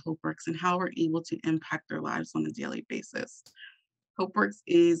with at HopeWorks and how we're able to impact their lives on a daily basis. HopeWorks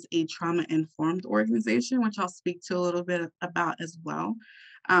is a trauma-informed organization, which I'll speak to a little bit about as well.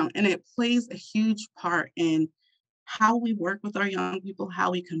 And it plays a huge part in how we work with our young people,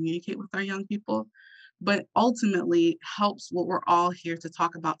 how we communicate with our young people, but ultimately helps what we're all here to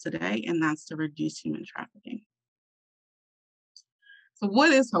talk about today, and that's to reduce human trafficking. So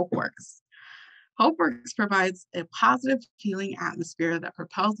what is HopeWorks? HopeWorks provides a positive, healing atmosphere that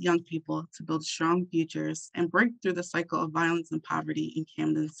propels young people to build strong futures and break through the cycle of violence and poverty in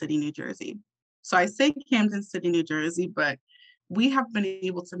Camden City, New Jersey. So I say Camden City, New Jersey, but we have been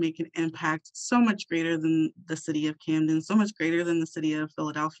able to make an impact so much greater than the city of Camden, so much greater than the city of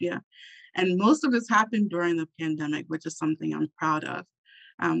Philadelphia. And most of this happened during the pandemic, which is something I'm proud of.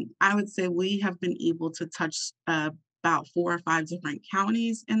 I would say we have been able to touch about 4 or 5 different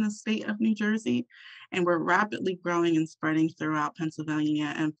counties in the state of New Jersey, and we're rapidly growing and spreading throughout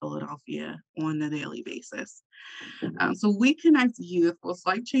Pennsylvania and Philadelphia on a daily basis. So we connect youth with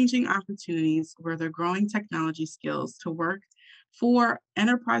life-changing opportunities where they're growing technology skills to work for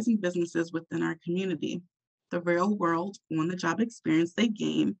enterprising businesses within our community. The real world on-the-job experience they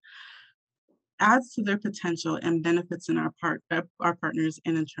gain adds to their potential and benefits in our partners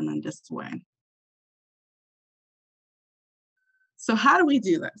in a tremendous way. So how do we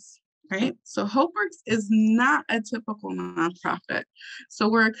do this, right? So HopeWorks is not a typical nonprofit. So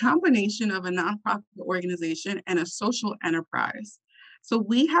we're a combination of a nonprofit organization and a social enterprise. So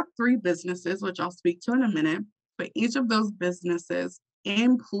we have 3 businesses, which I'll speak to in a minute, but each of those businesses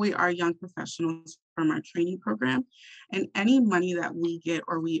employ our young professionals from our training program, and any money that we get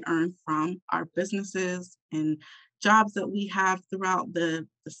or we earn from our businesses and jobs that we have throughout the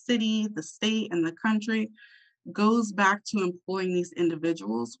city, the state, and the country goes back to employing these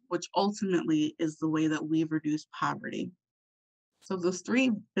individuals, which ultimately is the way that we've reduced poverty. So those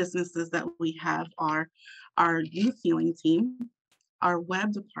 3 businesses that we have are our youth healing team, our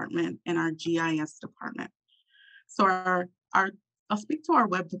web department, and our GIS department. So I'll speak to our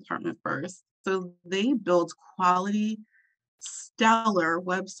web department first. So they build quality, stellar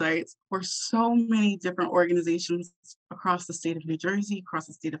websites for so many different organizations across the state of New Jersey, across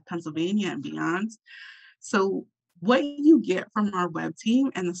the state of Pennsylvania, and beyond. So what you get from our web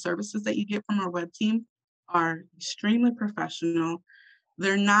team and the services that you get from our web team are extremely professional.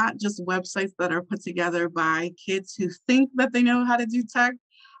 They're not just websites that are put together by kids who think that they know how to do tech.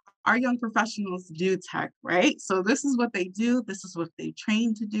 Our young professionals do tech, right? So this is what they do. This is what they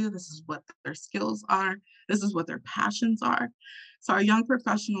train to do. This is what their skills are. This is what their passions are. So our young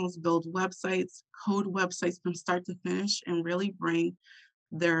professionals build websites, code websites from start to finish, and really bring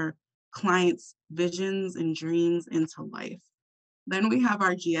their clients' visions and dreams into life. Then we have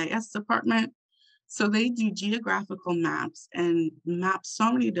our GIS department. So they do geographical maps and map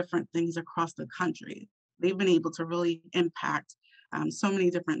so many different things across the country. They've been able to really impact so many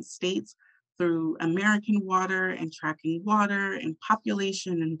different states through American water and tracking water and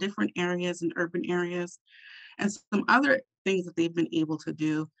population in different areas and urban areas. And some other things that they've been able to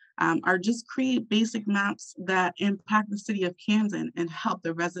do are just create basic maps that impact the city of Camden and help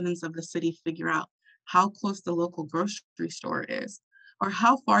the residents of the city figure out how close the local grocery store is, or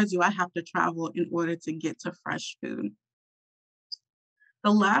how far do I have to travel in order to get to fresh food.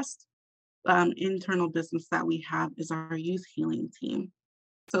 The last internal business that we have is our youth healing team.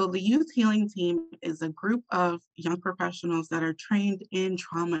 So the youth healing team is a group of young professionals that are trained in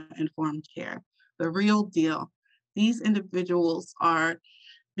trauma-informed care, the real deal. These individuals are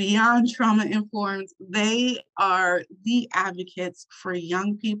beyond trauma-informed. They are the advocates for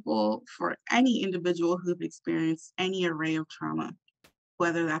young people, for any individual who've experienced any array of trauma,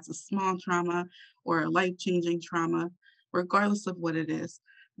 whether that's a small trauma or a life-changing trauma, regardless of what it is.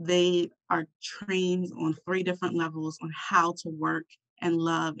 They are trained on 3 different levels on how to work and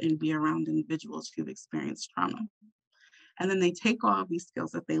love and be around individuals who've experienced trauma. And then they take all of these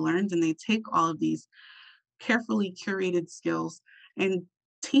skills that they learned and they take all of these carefully curated skills and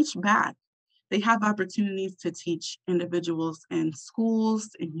teach back. They have opportunities to teach individuals in schools,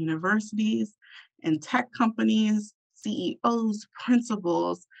 in universities, in tech companies, CEOs,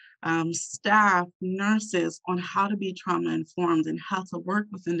 principals, staff, nurses on how to be trauma informed and how to work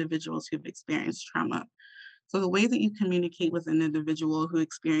with individuals who've experienced trauma. So the way that you communicate with an individual who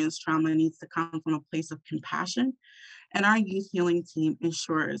experienced trauma needs to come from a place of compassion. And our youth healing team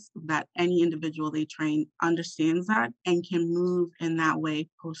ensures that any individual they train understands that and can move in that way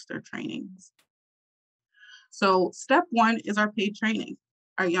post their trainings. So step 1 is our paid training.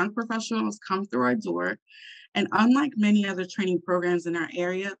 Our young professionals come through our door, and unlike many other training programs in our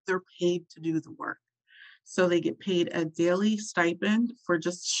area, they're paid to do the work. So they get paid a daily stipend for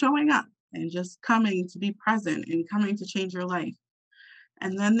just showing up and just coming to be present and coming to change your life.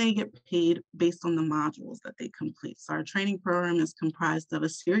 And then they get paid based on the modules that they complete. So our training program is comprised of a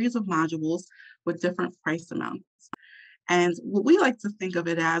series of modules with different price amounts. And what we like to think of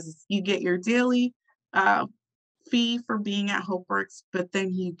it as is you get your daily fee for being at HopeWorks, but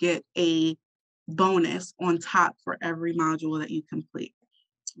then you get a bonus on top for every module that you complete.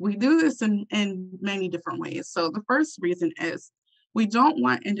 We do this in many different ways. So the first reason is we don't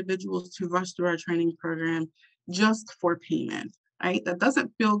want individuals to rush through our training program just for payment, right? That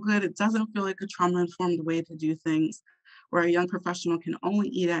doesn't feel good. It doesn't feel like a trauma-informed way to do things, where a young professional can only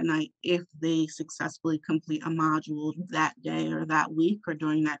eat at night if they successfully complete a module that day or that week or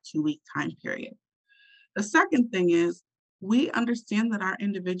during that 2-week time period. The second thing is we understand that our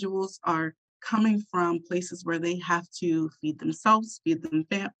individuals are coming from places where they have to feed themselves, feed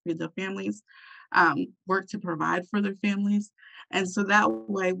their families, work to provide for their families. And so that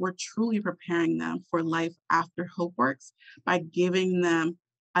way we're truly preparing them for life after HopeWorks by giving them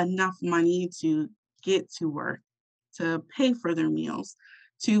enough money to get to work, to pay for their meals,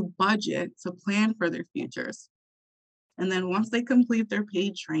 to budget, to plan for their futures. And then once they complete their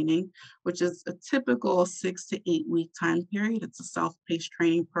paid training, which is a typical 6 to 8 week time period, it's a self-paced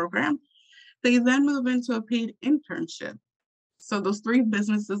training program, they then move into a paid internship. So those 3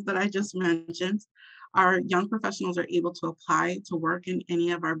 businesses that I just mentioned, our young professionals are able to apply to work in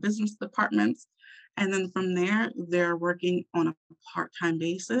any of our business departments. And then from there, they're working on a part-time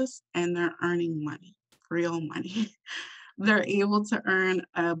basis and they're earning money, real money. They're able to earn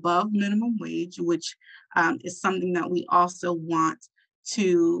above minimum wage, which is something that we also want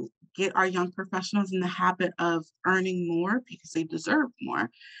to get our young professionals in the habit of earning more because they deserve more.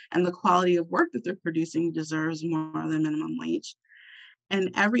 And the quality of work that they're producing deserves more than minimum wage.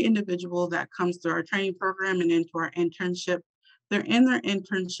 And every individual that comes through our training program and into our internship, they're in their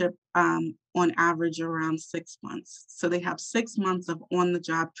internship on average around 6 months. So they have 6 months of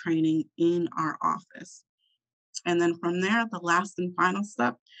on-the-job training in our office. And then from there, the last and final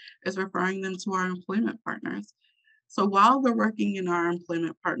step is referring them to our employment partners. So while they're working in our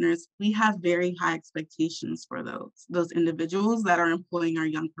employment partners, we have very high expectations for those individuals that are employing our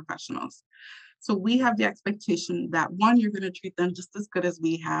young professionals. So we have the expectation that 1, you're going to treat them just as good as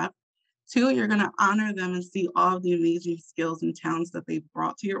we have. 2, you're going to honor them and see all the amazing skills and talents that they've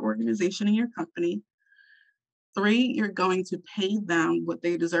brought to your organization and your company. 3, you're going to pay them what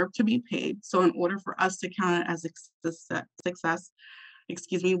they deserve to be paid. So in order for us to count it as success,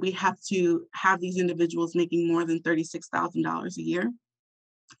 we have to have these individuals making more than $36,000 a year.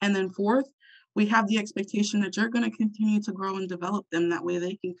 And then 4th, we have the expectation that you're going to continue to grow and develop them. That way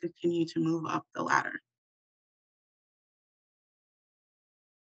they can continue to move up the ladder.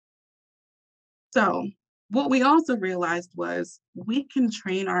 So what we also realized was we can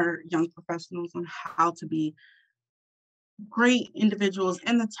train our young professionals on how to be great individuals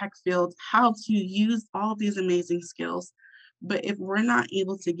in the tech field, how to use all these amazing skills. But if we're not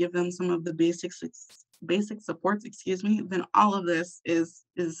able to give them some of the basic supports, then all of this is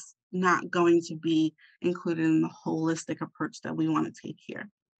not going to be included in the holistic approach that we want to take here.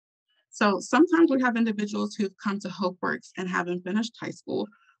 So sometimes we have individuals who've come to HopeWorks and haven't finished high school,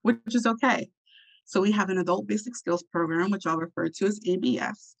 which is okay. So we have an adult basic skills program, which I'll refer to as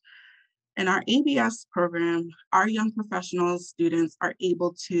ABS. In our ABS program, our young professional students are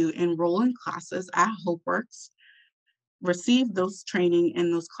able to enroll in classes at HopeWorks, receive those training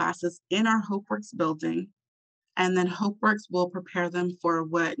in those classes in our HopeWorks building, and then HopeWorks will prepare them for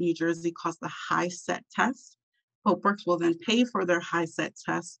what New Jersey calls the high set test. HopeWorks will then pay for their high set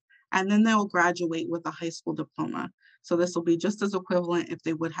test, and then they'll graduate with a high school diploma. So this will be just as equivalent if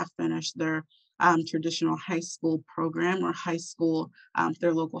they would have finished their traditional high school program or high school,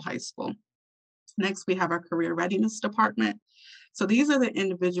 their local high school. Next, we have our career readiness department. So these are the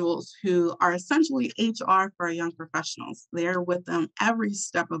individuals who are essentially HR for our young professionals. They're with them every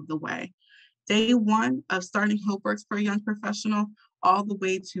step of the way. Day 1 of starting HopeWorks for a young professional, all the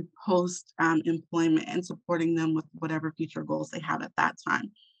way to post employment and supporting them with whatever future goals they have at that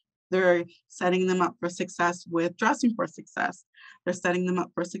time. They're setting them up for success with dressing for success. They're setting them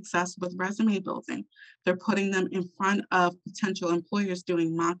up for success with resume building. They're putting them in front of potential employers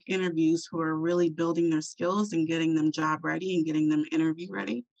doing mock interviews who are really building their skills and getting them job ready and getting them interview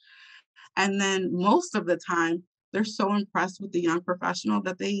ready. And then most of the time, they're so impressed with the young professional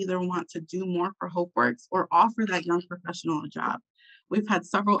that they either want to do more for HopeWorks or offer that young professional a job. We've had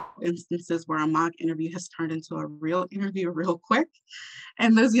several instances where a mock interview has turned into a real interview real quick.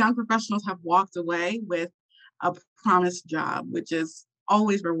 And those young professionals have walked away with a promised job, which is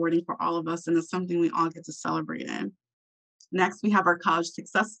always rewarding for all of us. And it's something we all get to celebrate in. Next, we have our college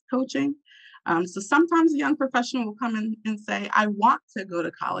success coaching. So sometimes a young professional will come in and say, I want to go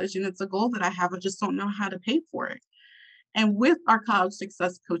to college and it's a goal that I have, I just don't know how to pay for it. And with our college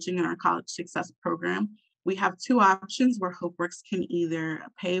success coaching and our college success program, we have 2 options where HopeWorks can either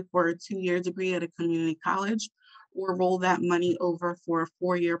pay for a 2-year degree at a community college, or roll that money over for a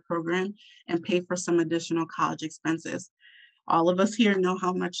 4-year program and pay for some additional college expenses. All of us here know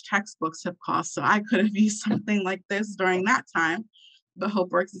how much textbooks have cost, so I could have used something like this during that time. But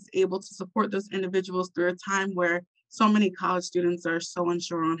HopeWorks is able to support those individuals through a time where so many college students are so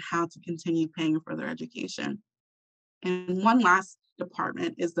unsure on how to continue paying for their education. And one last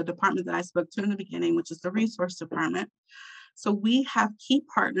department is the department that I spoke to in the beginning, which is the resource department. So we have key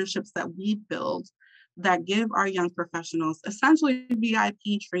partnerships that we build that give our young professionals essentially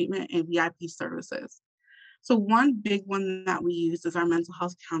VIP treatment and VIP services. So one big one that we use is our mental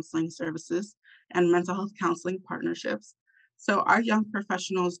health counseling services and mental health counseling partnerships. So our young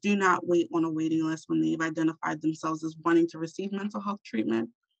professionals do not wait on a waiting list when they've identified themselves as wanting to receive mental health treatment.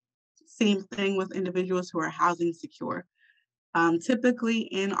 Same thing with individuals who are housing secure. Typically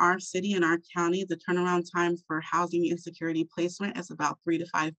in our city and our county, the turnaround time for housing insecurity placement is about 3 to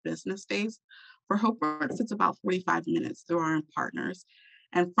 5 business days. For HopeWorks, it's about 45 minutes through our partners.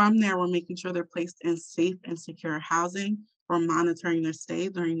 And from there, we're making sure they're placed in safe and secure housing. We're monitoring their stay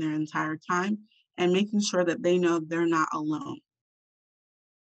during their entire time and making sure that they know they're not alone.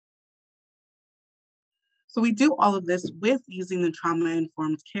 So we do all of this with using the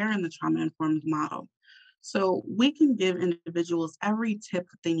trauma-informed care and the trauma-informed model. So we can give individuals every tip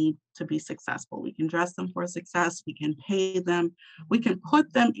that they need to be successful. We can dress them for success, we can pay them, we can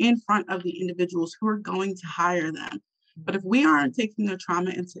put them in front of the individuals who are going to hire them. But if we aren't taking their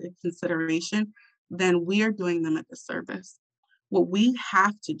trauma into consideration, then we are doing them a disservice. What we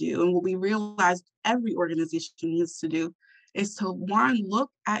have to do, and what we realize every organization needs to do, is to one,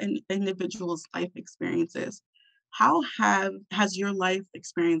 look at an individual's life experiences. How has your life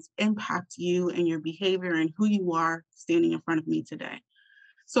experience impact you and your behavior and who you are standing in front of me today?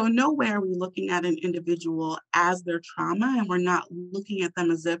 So nowhere are we looking at an individual as their trauma, and we're not looking at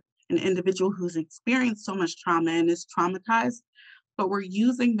them as if an individual who's experienced so much trauma and is traumatized, but we're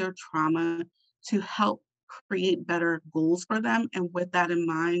using their trauma to help create better goals for them. And with that in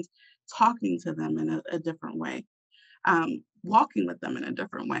mind, talking to them in a different way. Walking with them in a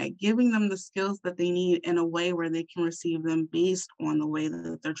different way, giving them the skills that they need in a way where they can receive them based on the way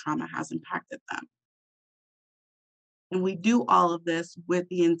that their trauma has impacted them. And we do all of this with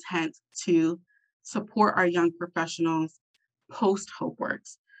the intent to support our young professionals post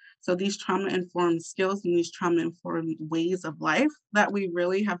HopeWorks. So these trauma-informed skills and these trauma-informed ways of life that we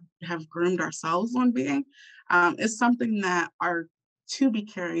really have groomed ourselves on being is something that are to be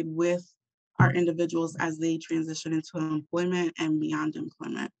carried with our individuals as they transition into employment and beyond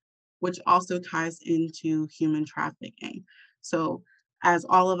employment, which also ties into human trafficking. So as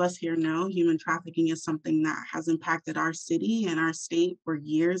all of us here know, human trafficking is something that has impacted our city and our state for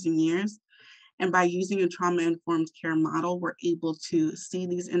years and years. And by using a trauma-informed care model, we're able to see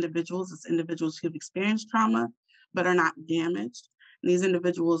these individuals as individuals who've experienced trauma, but are not damaged. And these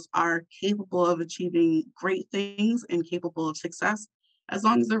individuals are capable of achieving great things and capable of success as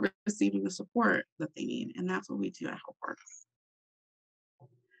long as they're receiving the support that they need. And that's what we do at HopeWorks.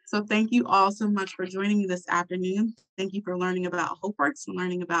 So thank you all so much for joining me this afternoon. Thank you for learning about HopeWorks and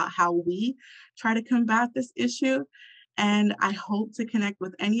learning about how we try to combat this issue. And I hope to connect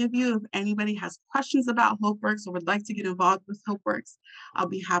with any of you. If anybody has questions about HopeWorks or would like to get involved with HopeWorks, I'll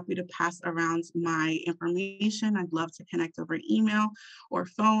be happy to pass around my information. I'd love to connect over email or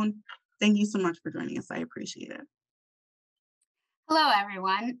phone. Thank you so much for joining us. I appreciate it. Hello,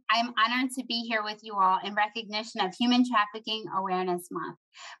 everyone. I'm honored to be here with you all in recognition of Human Trafficking Awareness Month.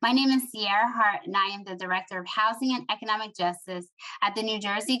 My name is Sierra Hart, and I am the Director of Housing and Economic Justice at the New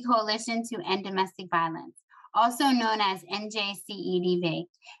Jersey Coalition to End Domestic Violence, also known as NJCEDV.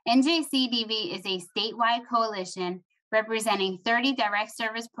 NJCEDV is a statewide coalition representing 30 direct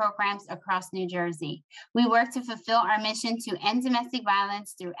service programs across New Jersey. We work to fulfill our mission to end domestic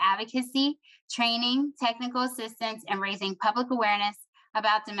violence through advocacy, training, technical assistance, and raising public awareness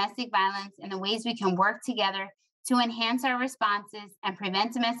about domestic violence and the ways we can work together to enhance our responses and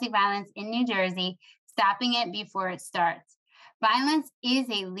prevent domestic violence in New Jersey, stopping it before it starts. Violence is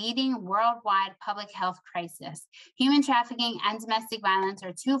a leading worldwide public health crisis. Human trafficking and domestic violence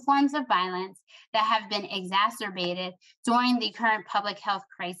are two forms of violence that have been exacerbated during the current public health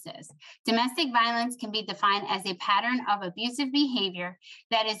crisis. Domestic violence can be defined as a pattern of abusive behavior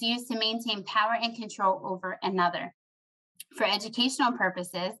that is used to maintain power and control over another. For educational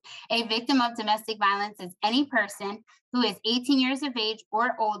purposes, a victim of domestic violence is any person who is 18 years of age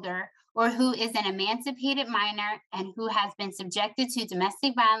or older, or who is an emancipated minor and who has been subjected to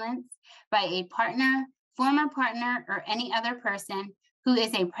domestic violence by a partner, former partner, or any other person who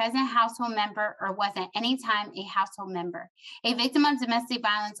is a present household member or was at any time a household member. A victim of domestic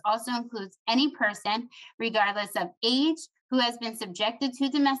violence also includes any person, regardless of age, who has been subjected to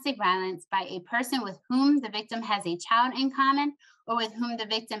domestic violence by a person with whom the victim has a child in common or with whom the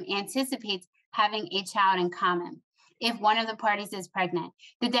victim anticipates having a child in common, if one of the parties is pregnant.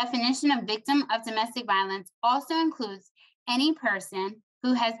 The definition of victim of domestic violence also includes any person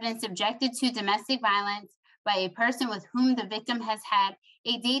who has been subjected to domestic violence by a person with whom the victim has had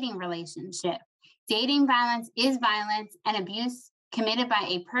a dating relationship. Dating violence is violence and abuse committed by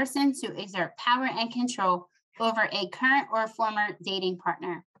a person to exert power and control over a current or former dating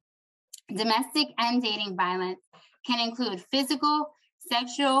partner. Domestic and dating violence can include physical,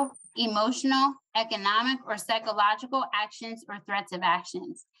 sexual, emotional, economic, or psychological actions or threats of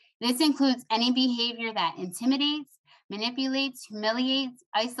actions. This includes any behavior that intimidates, manipulates, humiliates,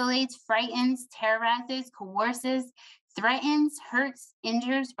 isolates, frightens, terrorizes, coerces, threatens, hurts,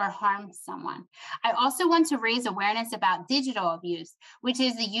 injures, or harms someone. I also want to raise awareness about digital abuse, which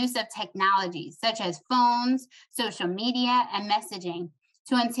is the use of technology such as phones, social media, and messaging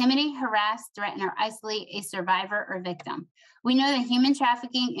to intimidate, harass, threaten, or isolate a survivor or victim. We know that human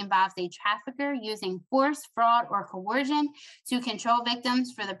trafficking involves a trafficker using force, fraud, or coercion to control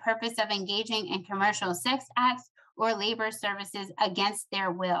victims for the purpose of engaging in commercial sex acts or labor services against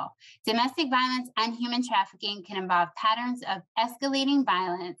their will. Domestic violence and human trafficking can involve patterns of escalating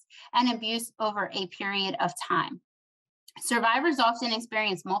violence and abuse over a period of time. Survivors often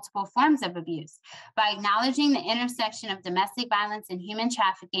experience multiple forms of abuse. By acknowledging the intersection of domestic violence and human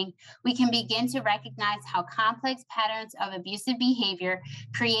trafficking, we can begin to recognize how complex patterns of abusive behavior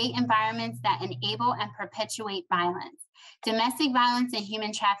create environments that enable and perpetuate violence. Domestic violence and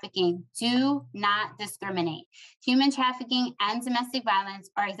human trafficking do not discriminate. Human trafficking and domestic violence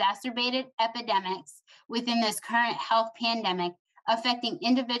are exacerbated epidemics within this current health pandemic, affecting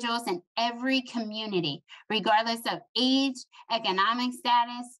individuals in every community, regardless of age, economic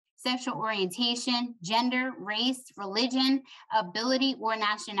status, sexual orientation, gender, race, religion, ability, or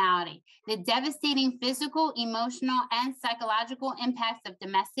nationality. The devastating physical, emotional, and psychological impacts of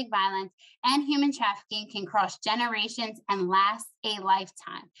domestic violence and human trafficking can cross generations and last a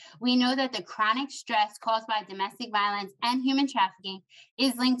lifetime. We know that the chronic stress caused by domestic violence and human trafficking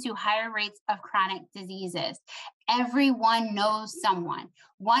is linked to higher rates of chronic diseases. Everyone knows someone.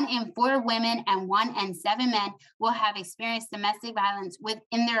 1 in 4 women and 1 in 7 men will have experienced domestic violence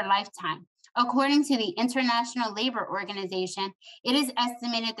within their lifetime. According to the International Labor Organization, it is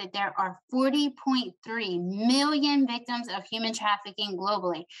estimated that there are 40.3 million victims of human trafficking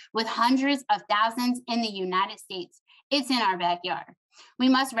globally, with hundreds of thousands in the United States. It's in our backyard. We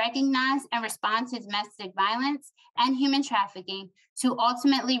must recognize and respond to domestic violence and human trafficking to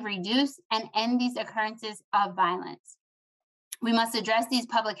ultimately reduce and end these occurrences of violence. We must address these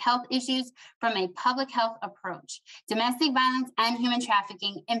public health issues from a public health approach. Domestic violence and human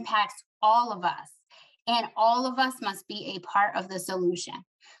trafficking impacts all of us, and all of us must be a part of the solution.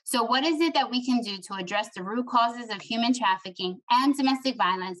 So what is it that we can do to address the root causes of human trafficking and domestic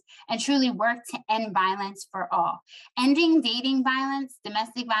violence and truly work to end violence for all? Ending dating violence,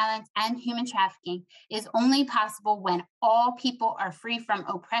 domestic violence, and human trafficking is only possible when all people are free from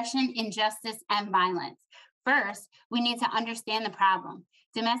oppression, injustice, and violence. First, we need to understand the problem.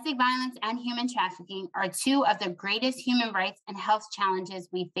 Domestic violence and human trafficking are 2 of the greatest human rights and health challenges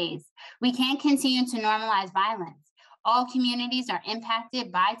we face. We can't continue to normalize violence. All communities are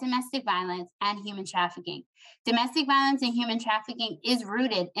impacted by domestic violence and human trafficking. Domestic violence and human trafficking is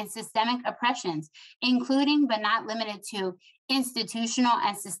rooted in systemic oppressions, including but not limited to institutional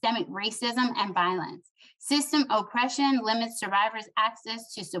and systemic racism and violence. System oppression limits survivors'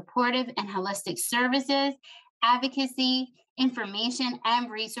 access to supportive and holistic services, advocacy, information, and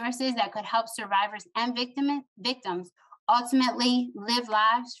resources that could help survivors and victims ultimately live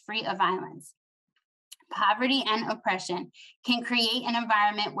lives free of violence. Poverty and oppression can create an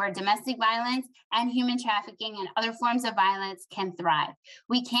environment where domestic violence and human trafficking and other forms of violence can thrive.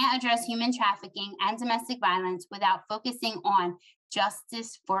 We can't address human trafficking and domestic violence without focusing on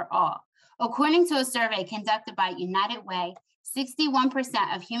justice for all. According to a survey conducted by United Way,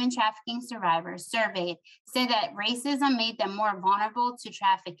 61% of human trafficking survivors surveyed said that racism made them more vulnerable to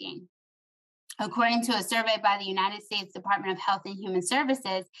trafficking. According to a survey by the United States Department of Health and Human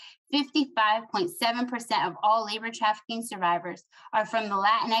Services, 55.7% of all labor trafficking survivors are from the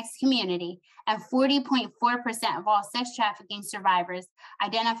Latinx community, and 40.4% of all sex trafficking survivors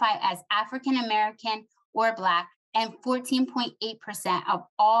identify as African American or Black, and 14.8% of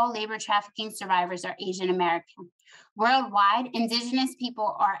all labor trafficking survivors are Asian American. Worldwide, Indigenous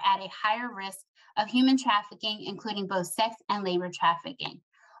people are at a higher risk of human trafficking, including both sex and labor trafficking.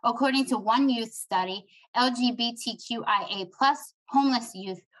 According to one youth study, LGBTQIA+ homeless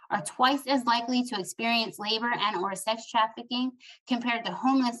youth are twice as likely to experience labor and or sex trafficking compared to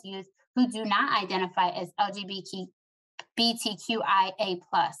homeless youth who do not identify as LGBTQIA+.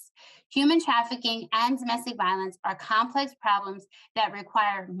 Human trafficking and domestic violence are complex problems that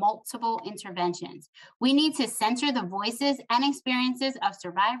require multiple interventions. We need to center the voices and experiences of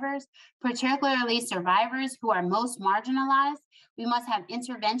survivors, particularly survivors who are most marginalized. We must have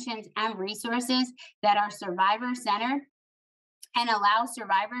interventions and resources that are survivor-centered and allow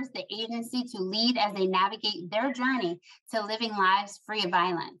survivors the agency to lead as they navigate their journey to living lives free of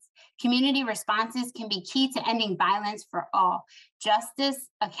violence. Community responses can be key to ending violence for all. Justice,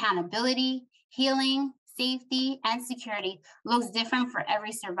 accountability, healing, safety, and security looks different for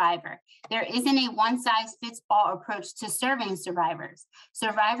every survivor. There isn't a one-size-fits-all approach to serving survivors.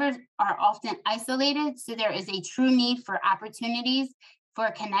 Survivors are often isolated, so there is a true need for opportunities for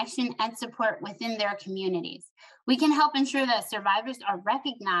connection and support within their communities. We can help ensure that survivors are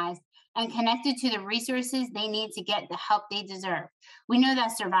recognized and connected to the resources they need to get the help they deserve. We know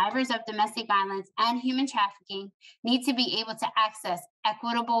that survivors of domestic violence and human trafficking need to be able to access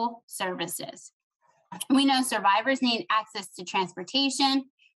equitable services. We know survivors need access to transportation,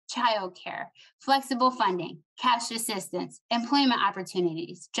 childcare, flexible funding, cash assistance, employment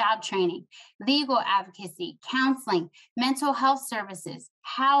opportunities, job training, legal advocacy, counseling, mental health services,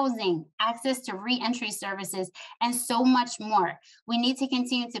 housing, access to re-entry services, and so much more. We need to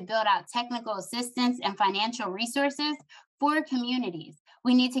continue to build out technical assistance and financial resources for communities.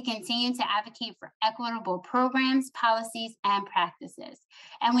 We need to continue to advocate for equitable programs, policies, and practices.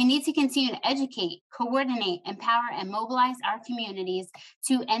 And we need to continue to educate, coordinate, empower, and mobilize our communities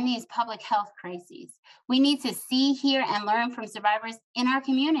to end these public health crises. We need to see, hear, and learn from survivors in our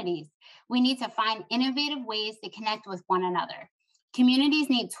communities. We need to find innovative ways to connect with one another. Communities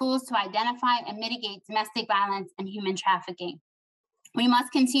need tools to identify and mitigate domestic violence and human trafficking. We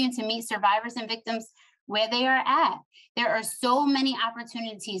must continue to meet survivors and victims where they are at. There are so many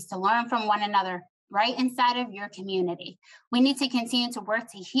opportunities to learn from one another right inside of your community. We need to continue to work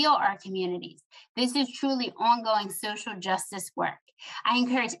to heal our communities. This is truly ongoing social justice work. I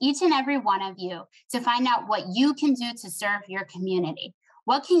encourage each and every one of you to find out what you can do to serve your community.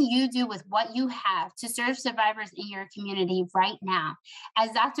 What can you do with what you have to serve survivors in your community right now?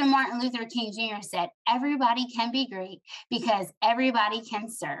 As Dr. Martin Luther King Jr. said, everybody can be great because everybody can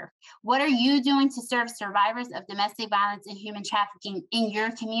serve. What are you doing to serve survivors of domestic violence and human trafficking in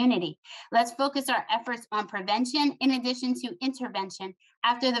your community? Let's focus our efforts on prevention in addition to intervention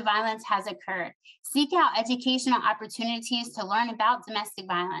after the violence has occurred. Seek out educational opportunities to learn about domestic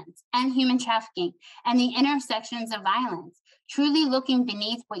violence and human trafficking and the intersections of violence, truly looking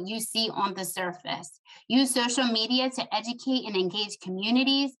beneath what you see on the surface. Use social media to educate and engage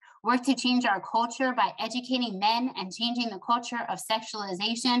communities. Work to change our culture by educating men and changing the culture of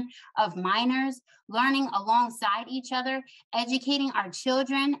sexualization of minors, learning alongside each other, educating our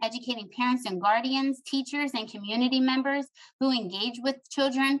children, educating parents and guardians, teachers and community members who engage with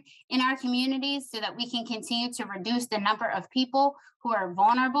children in our communities so that we can continue to reduce the number of people who are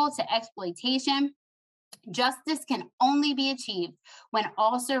vulnerable to exploitation. Justice can only be achieved when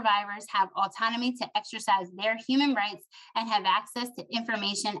all survivors have autonomy to exercise their human rights and have access to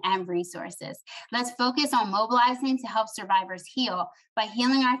information and resources. Let's focus on mobilizing to help survivors heal by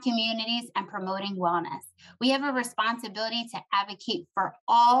healing our communities and promoting wellness. We have a responsibility to advocate for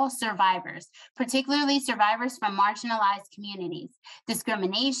all survivors, particularly survivors from marginalized communities.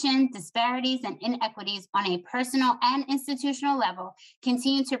 Discrimination, disparities, and inequities on a personal and institutional level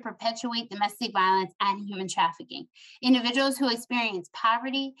continue to perpetuate domestic violence and human trafficking. Individuals who experience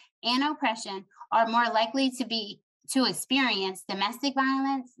poverty and oppression are more likely to experience domestic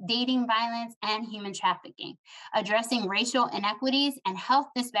violence, dating violence, and human trafficking. Addressing racial inequities and health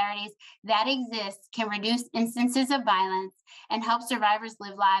disparities that exist can reduce instances of violence and help survivors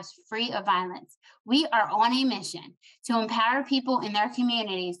live lives free of violence. We are on a mission to empower people in their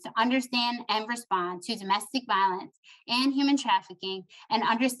communities to understand and respond to domestic violence and human trafficking and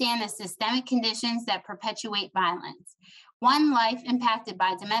understand the systemic conditions that perpetuate violence. One life impacted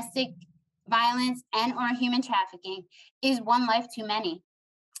by domestic violence and or human trafficking is one life too many.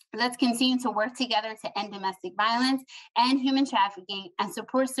 Let's continue to work together to end domestic violence and human trafficking and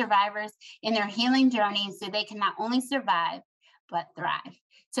support survivors in their healing journeys so they can not only survive, but thrive.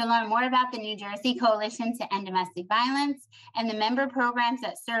 To learn more about the New Jersey Coalition to End Domestic Violence and the member programs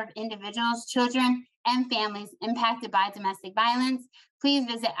that serve individuals, children, and families impacted by domestic violence, please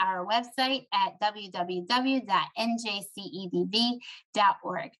visit our website at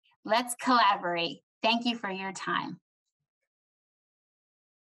www.njcedv.org. Let's collaborate. Thank you for your time.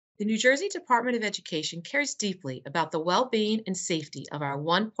 The New Jersey Department of Education cares deeply about the well-being and safety of our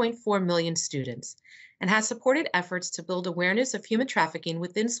 1.4 million students and has supported efforts to build awareness of human trafficking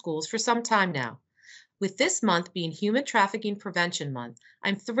within schools for some time now. With this month being Human Trafficking Prevention Month,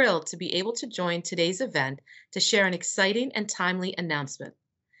 I'm thrilled to be able to join today's event to share an exciting and timely announcement.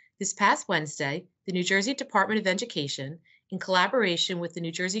 This past Wednesday, the New Jersey Department of Education, in collaboration with the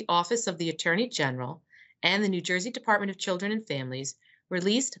New Jersey Office of the Attorney General and the New Jersey Department of Children and Families,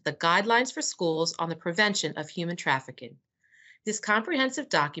 released the Guidelines for Schools on the Prevention of Human Trafficking. This comprehensive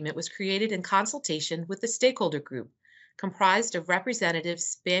document was created in consultation with the stakeholder group, comprised of representatives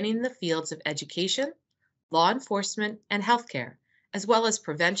spanning the fields of education, law enforcement, and healthcare, as well as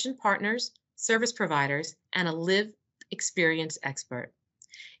prevention partners, service providers, and a lived experience expert.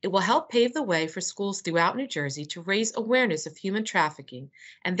 It will help pave the way for schools throughout New Jersey to raise awareness of human trafficking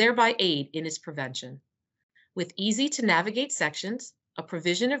and thereby aid in its prevention. With easy-to-navigate sections, a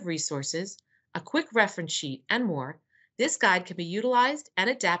provision of resources, a quick reference sheet, and more, this guide can be utilized and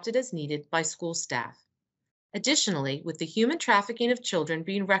adapted as needed by school staff. Additionally, with the human trafficking of children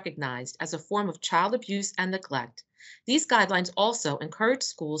being recognized as a form of child abuse and neglect, these guidelines also encourage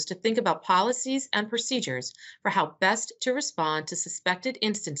schools to think about policies and procedures for how best to respond to suspected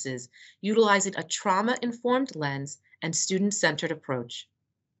instances utilizing a trauma-informed lens and student-centered approach.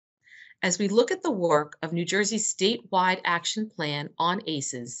 As we look at the work of New Jersey's statewide action plan on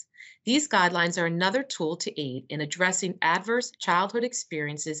ACEs, these guidelines are another tool to aid in addressing adverse childhood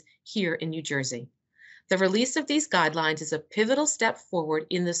experiences here in New Jersey. The release of these guidelines is a pivotal step forward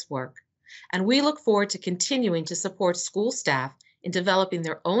in this work, and we look forward to continuing to support school staff in developing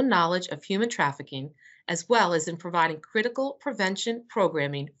their own knowledge of human trafficking, as well as in providing critical prevention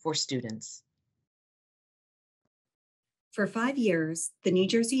programming for students. For 5 years, the New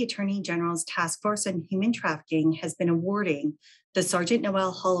Jersey Attorney General's Task Force on Human Trafficking has been awarding the Sergeant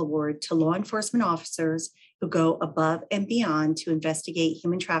Noel Hull Award to law enforcement officers who go above and beyond to investigate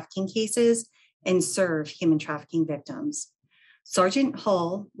human trafficking cases and serve human trafficking victims. Sergeant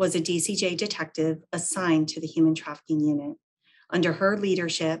Hull was a DCJ detective assigned to the Human Trafficking Unit. Under her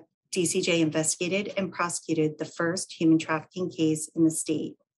leadership, DCJ investigated and prosecuted the first human trafficking case in the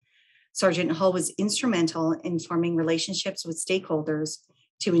state. Sergeant Hull was instrumental in forming relationships with stakeholders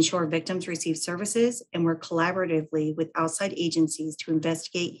to ensure victims receive services and work collaboratively with outside agencies to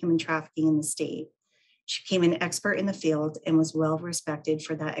investigate human trafficking in the state. She became an expert in the field and was well respected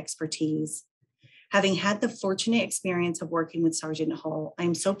for that expertise. Having had the fortunate experience of working with Sergeant Hull, I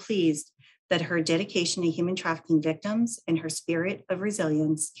am so pleased that her dedication to human trafficking victims and her spirit of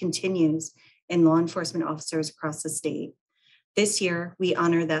resilience continues in law enforcement officers across the state. This year, we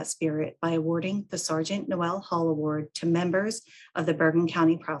honor that spirit by awarding the Sergeant Noel Hull Award to members of the Bergen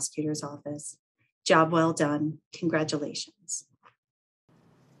County Prosecutor's Office. Job well done. Congratulations.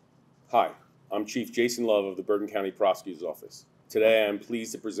 Hi, I'm Chief Jason Love of the Bergen County Prosecutor's Office. Today, I am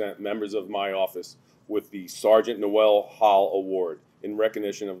pleased to present members of my office with the Sergeant Noel Hull Award in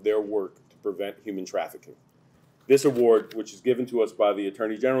recognition of their work to prevent human trafficking. This award, which is given to us by the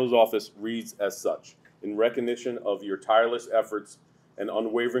Attorney General's Office, reads as such: in recognition of your tireless efforts and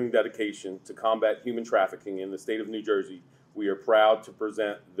unwavering dedication to combat human trafficking in the state of New Jersey, we are proud to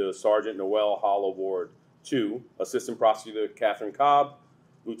present the Sergeant Noel Hull Award to Assistant Prosecutor Catherine Cobb,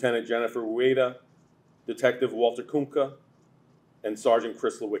 Lieutenant Jennifer Rueda, Detective Walter Kumka, and Sergeant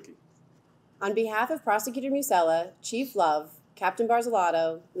Chris Lewicki. On behalf of Prosecutor Musella, Chief Love, Captain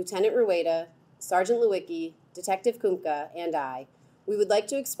Barzalato, Lieutenant Rueda, Sergeant Lewicki, Detective Kumka, and I, we would like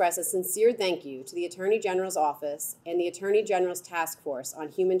to express a sincere thank you to the Attorney General's Office and the Attorney General's Task Force on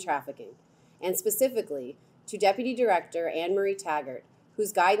Human Trafficking, and specifically to Deputy Director Anne Marie Taggart,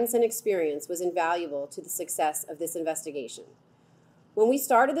 whose guidance and experience was invaluable to the success of this investigation. When we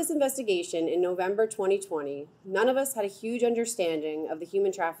started this investigation in November 2020, none of us had a huge understanding of the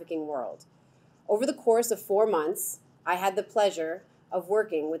human trafficking world. Over the course of 4 months, I had the pleasure of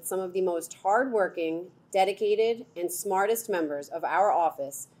working with some of the most hardworking, dedicated, and smartest members of our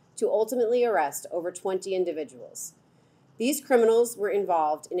office to ultimately arrest over 20 individuals. These criminals were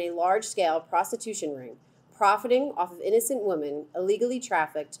involved in a large-scale prostitution ring, profiting off of innocent women illegally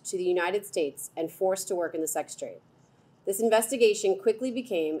trafficked to the United States and forced to work in the sex trade. This investigation quickly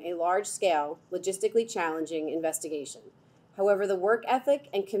became a large-scale, logistically challenging investigation. However, the work ethic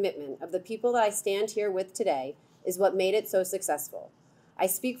and commitment of the people that I stand here with today is what made it so successful. I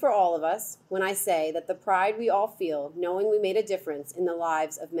speak for all of us when I say that the pride we all feel knowing we made a difference in the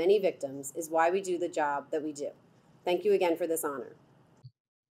lives of many victims is why we do the job that we do. Thank you again for this honor.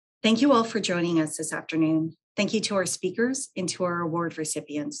 Thank you all for joining us this afternoon. Thank you to our speakers and to our award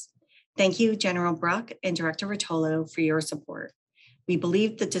recipients. Thank you, General Bruck and Director Rotolo, for your support. We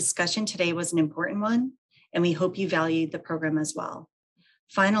believe the discussion today was an important one, and we hope you valued the program as well.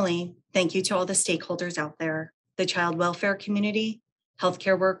 Finally, thank you to all the stakeholders out there, the child welfare community,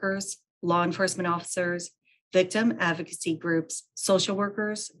 healthcare workers, law enforcement officers, victim advocacy groups, social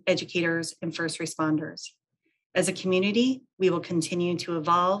workers, educators, and first responders. As a community, we will continue to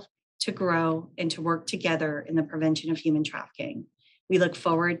evolve, to grow, and to work together in the prevention of human trafficking. We look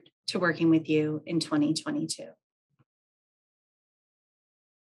forward to working with you in 2022.